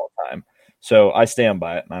of all time. So I stand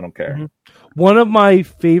by it, and I don't care. Mm-hmm. One of my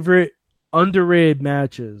favorite underrated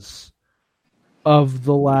matches of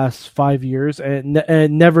the last 5 years, and it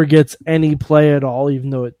never gets any play at all, even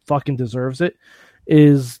though it fucking deserves it,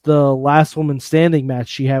 is the last woman standing match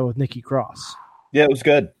she had with Nikki Cross. Yeah, it was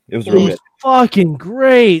good. It was It real was good. fucking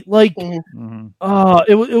great. Like, Mhm.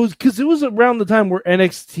 it was because it was around the time where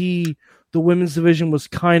NXT, the women's division, was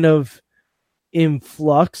kind of in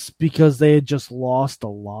flux because they had just lost a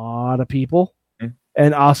lot of people,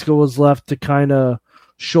 and Asuka was left to kind of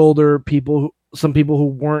shoulder some people who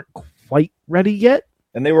weren't quite ready yet.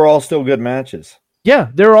 And they were all still good matches.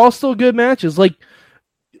 Yeah, they're all still good matches. Like,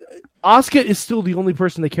 Asuka is still the only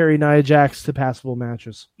person to carry Nia Jax to passable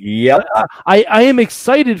matches. Yep. I am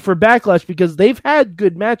excited for Backlash because they've had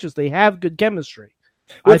good matches. They have good chemistry.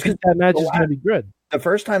 Well, I think that match is going to be good. The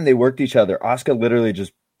first time they worked each other, Asuka literally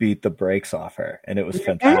just beat the brakes off her, and it was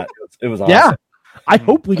fantastic. It was awesome. Yeah. I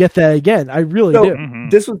hope we get that again. I really So, do.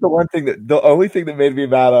 This was the only thing that made me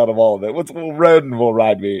mad out of all of it. Roden will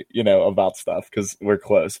ride me, about stuff because we're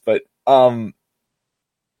close. But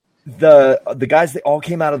the guys, they all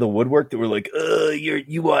came out of the woodwork that were like,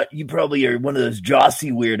 you probably are one of those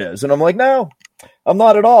Jossie weirdos, and I'm like, no, I'm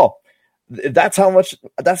not at all. That's how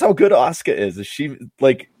good Asuka is. She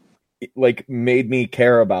like made me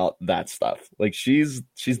care about that stuff. Like she's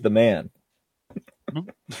the man.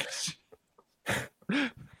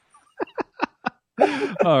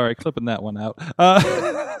 All right, clipping that one out.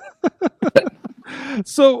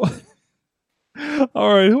 So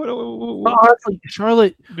All right. Honestly,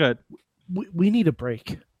 Charlotte, Good. we need a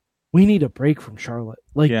break. We need a break from Charlotte.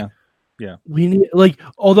 Like, Yeah. we need, like,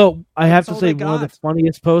 although I have That's to all say they one of the got.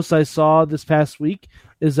 funniest posts I saw this past week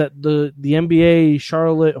is that the NBA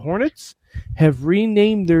Charlotte Hornets have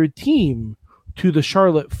renamed their team to the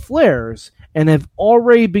Charlotte Flares and have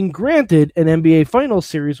already been granted an NBA Finals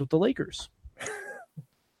series with the Lakers.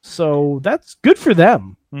 So that's good for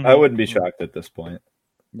them. I wouldn't be shocked at this point.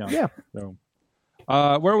 No. Yeah. No.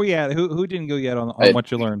 Where are we at? Who didn't go yet on what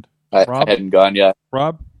you learned? I Rob? hadn't gone yet.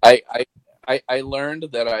 Rob? I learned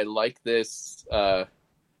that I like this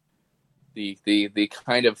the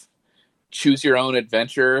kind of choose your own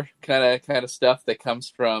adventure kind of stuff that comes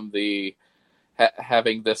from the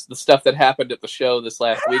having the stuff that happened at the show this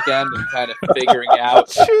last weekend and kind of figuring out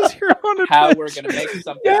Choose your own how adventure. we're going to make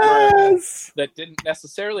something work that didn't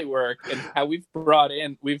necessarily work, and how we've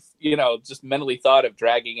just mentally thought of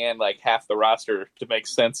dragging in like half the roster to make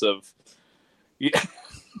sense of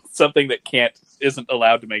something that isn't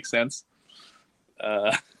allowed to make sense.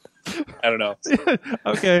 I don't know.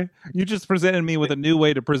 Okay, you just presented me with a new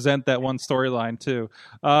way to present that one storyline too.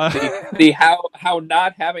 The how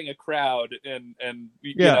not having a crowd and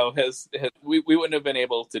we wouldn't have been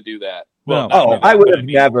able to do that. No. I would have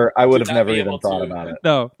never even thought about it.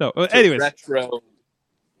 No. Anyways,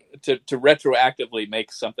 to retroactively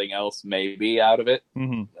make something else maybe out of it.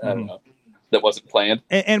 I don't know. That wasn't planned.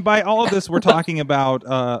 And by all of this, we're talking about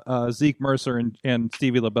Zeke Mercer and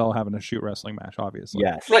Stevie LaBelle having a shoot wrestling match, obviously.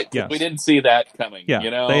 Yes. Right. Yes. We didn't see that coming. Yeah.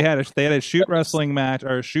 You know? They had a shoot wrestling match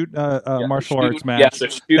or a shoot martial arts match. Yes, a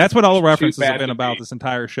shoot- That's what all the references shoot have been match about would be- this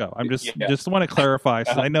entire show. I'm just Yeah. want to clarify.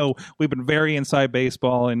 So I know we've been very inside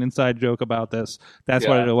baseball and inside joke about this. That's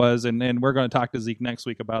what it was, and we're going to talk to Zeke next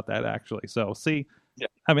week about that actually. So see,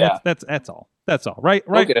 I mean that's all. That's all. Right.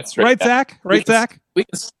 Right, Zach. Right, Zach. We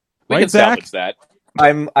Right, can Zach? salvage that.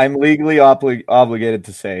 I'm legally obligated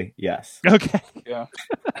to say yes. Okay. Yeah.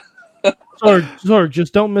 Sorg,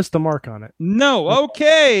 just don't miss the mark on it. No,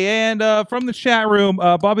 okay. And from the chat room,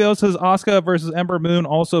 Bobby O says Asuka versus Ember Moon,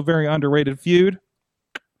 also very underrated feud.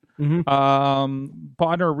 Mhm.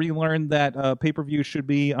 Podner relearned that pay-per-view should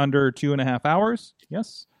be under 2.5 hours.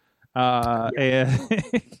 Yes. And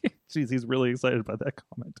geez, he's really excited about that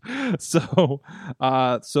comment.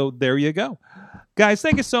 So there you go. Guys,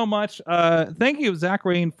 thank you so much. Thank you, Zach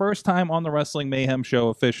Rain. First time on the Wrestling Mayhem show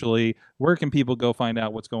officially. Where can people go find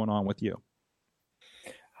out what's going on with you?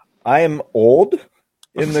 I am old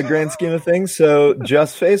in the grand scheme of things, so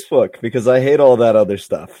just Facebook, because I hate all that other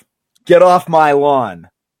stuff. Get off my lawn.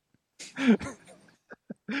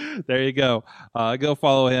 There you go. Go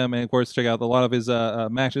follow him, and of course check out a lot of his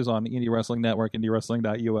matches on Indie Wrestling Network,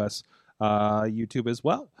 IndieWrestling.us, YouTube as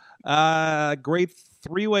well. Great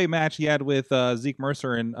three-way match he had with Zeke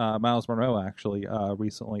Mercer and Miles Monroe actually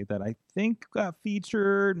recently that I think got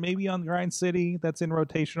featured maybe on Grind City. That's in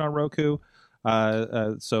rotation on Roku.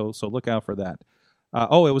 So look out for that.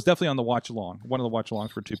 It was definitely on the watch along, one of the watch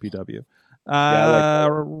alongs for 2PW.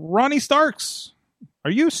 Ronnie Starks. Are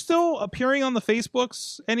you still appearing on the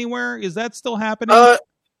Facebooks anywhere? Is that still happening?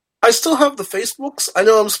 I still have the Facebooks. I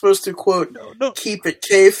know I'm supposed to, quote, keep it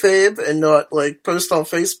kayfabe and not, like, post on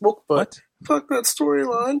Facebook, but fuck that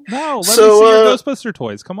storyline. No, let me see your Ghostbuster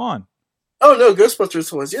toys. Come on. Oh, no, Ghostbusters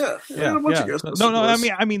toys, yeah. Yeah, a bunch of Ghostbusters no,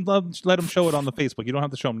 toys. I mean, let them show it on the Facebook. You don't have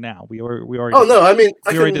to show them now. We already. Oh, no, I mean,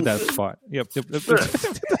 we already did that spot. Yep.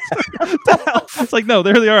 It's like, no,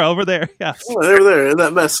 there they are over there. Yes. Oh, they're there in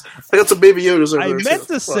that mess. I got some Baby Yodas over I there. meant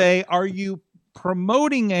too. to say, are you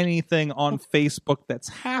promoting anything on Facebook that's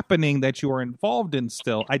happening that you are involved in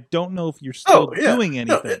still? I don't know if you're still doing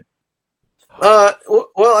anything. Well,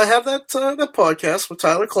 I have that podcast with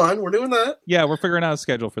Tyler Klein. We're doing that. Yeah, we're figuring out a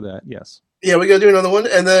schedule for that. Yes. Yeah, we got to do another one.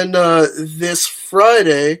 And then this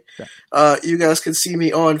Friday, you guys can see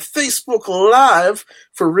me on Facebook Live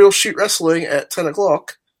for Real Shoot Wrestling at 10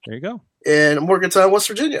 o'clock. There you go. In Morgantown, West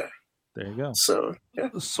Virginia. There you go. So, yeah.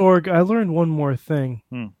 Sorg, I learned one more thing.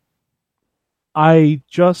 I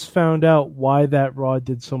just found out why that Raw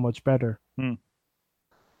did so much better.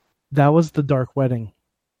 That was the Dark Wedding.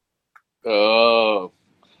 Oh.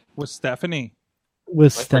 With Stephanie. I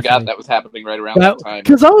forgot that was happening right around that time.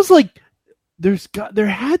 Because I was like, there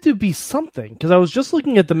had to be something. Because I was just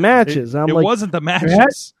looking at the matches. And I'm like, wasn't the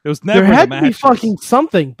matches. It was never there had the to be matches. fucking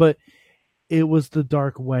something, but it was the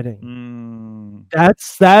Dark Wedding.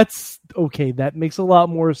 That's okay. That makes a lot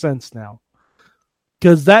more sense now.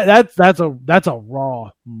 Because that's a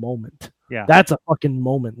Raw moment. Yeah, that's a fucking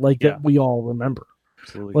moment that we all remember.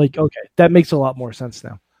 Absolutely. Like, okay, that makes a lot more sense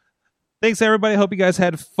now. Thanks, everybody. Hope you guys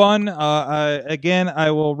had fun. Again,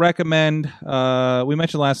 I will recommend, we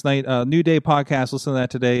mentioned last night, New Day podcast. Listen to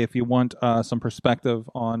that today if you want some perspective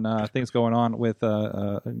on things going on with,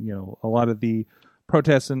 a lot of the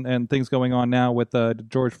protests and things going on now with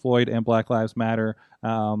George Floyd and Black Lives Matter.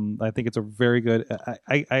 I think it's a very good,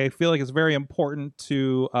 I feel like it's very important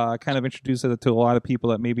to kind of introduce it to a lot of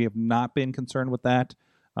people that maybe have not been concerned with that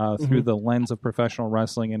through the lens of professional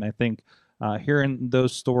wrestling. And I think hearing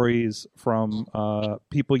those stories from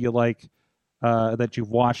people you like, that you've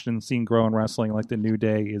watched and seen grow in wrestling, like the New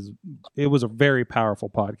Day, it was a very powerful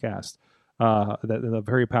podcast, a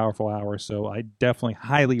very powerful hour. So I definitely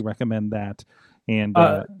highly recommend that. And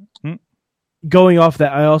going off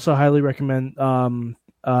that, I also highly recommend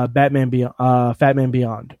Fat Man Beyond. Fat Man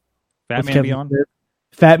Beyond.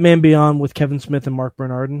 Fat Man Beyond with Kevin Smith and Mark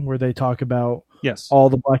Bernardin, where they talk about all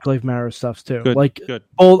the Black Lives Matter stuff too. Good.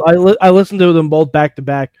 Both, I listened to them both back to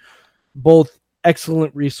back. Both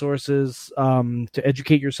excellent resources to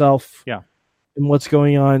educate yourself. Yeah. In what's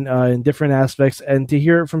going on in different aspects, and to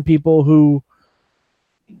hear it from people who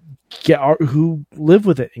live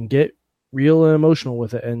with it and get real and emotional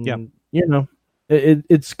with it, and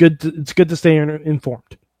it's good to stay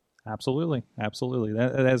informed. Absolutely.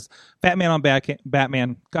 That as Batman on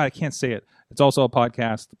Batman. God, I can't say it. It's also a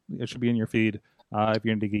podcast. It should be in your feed if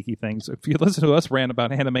you're into geeky things. If you listen to us rant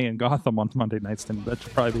about anime and Gotham on Monday nights, then that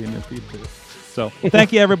should probably be in your feed too. So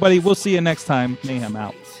thank you, everybody. We'll see you next time. Mayhem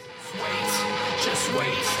out. Just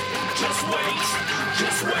wait.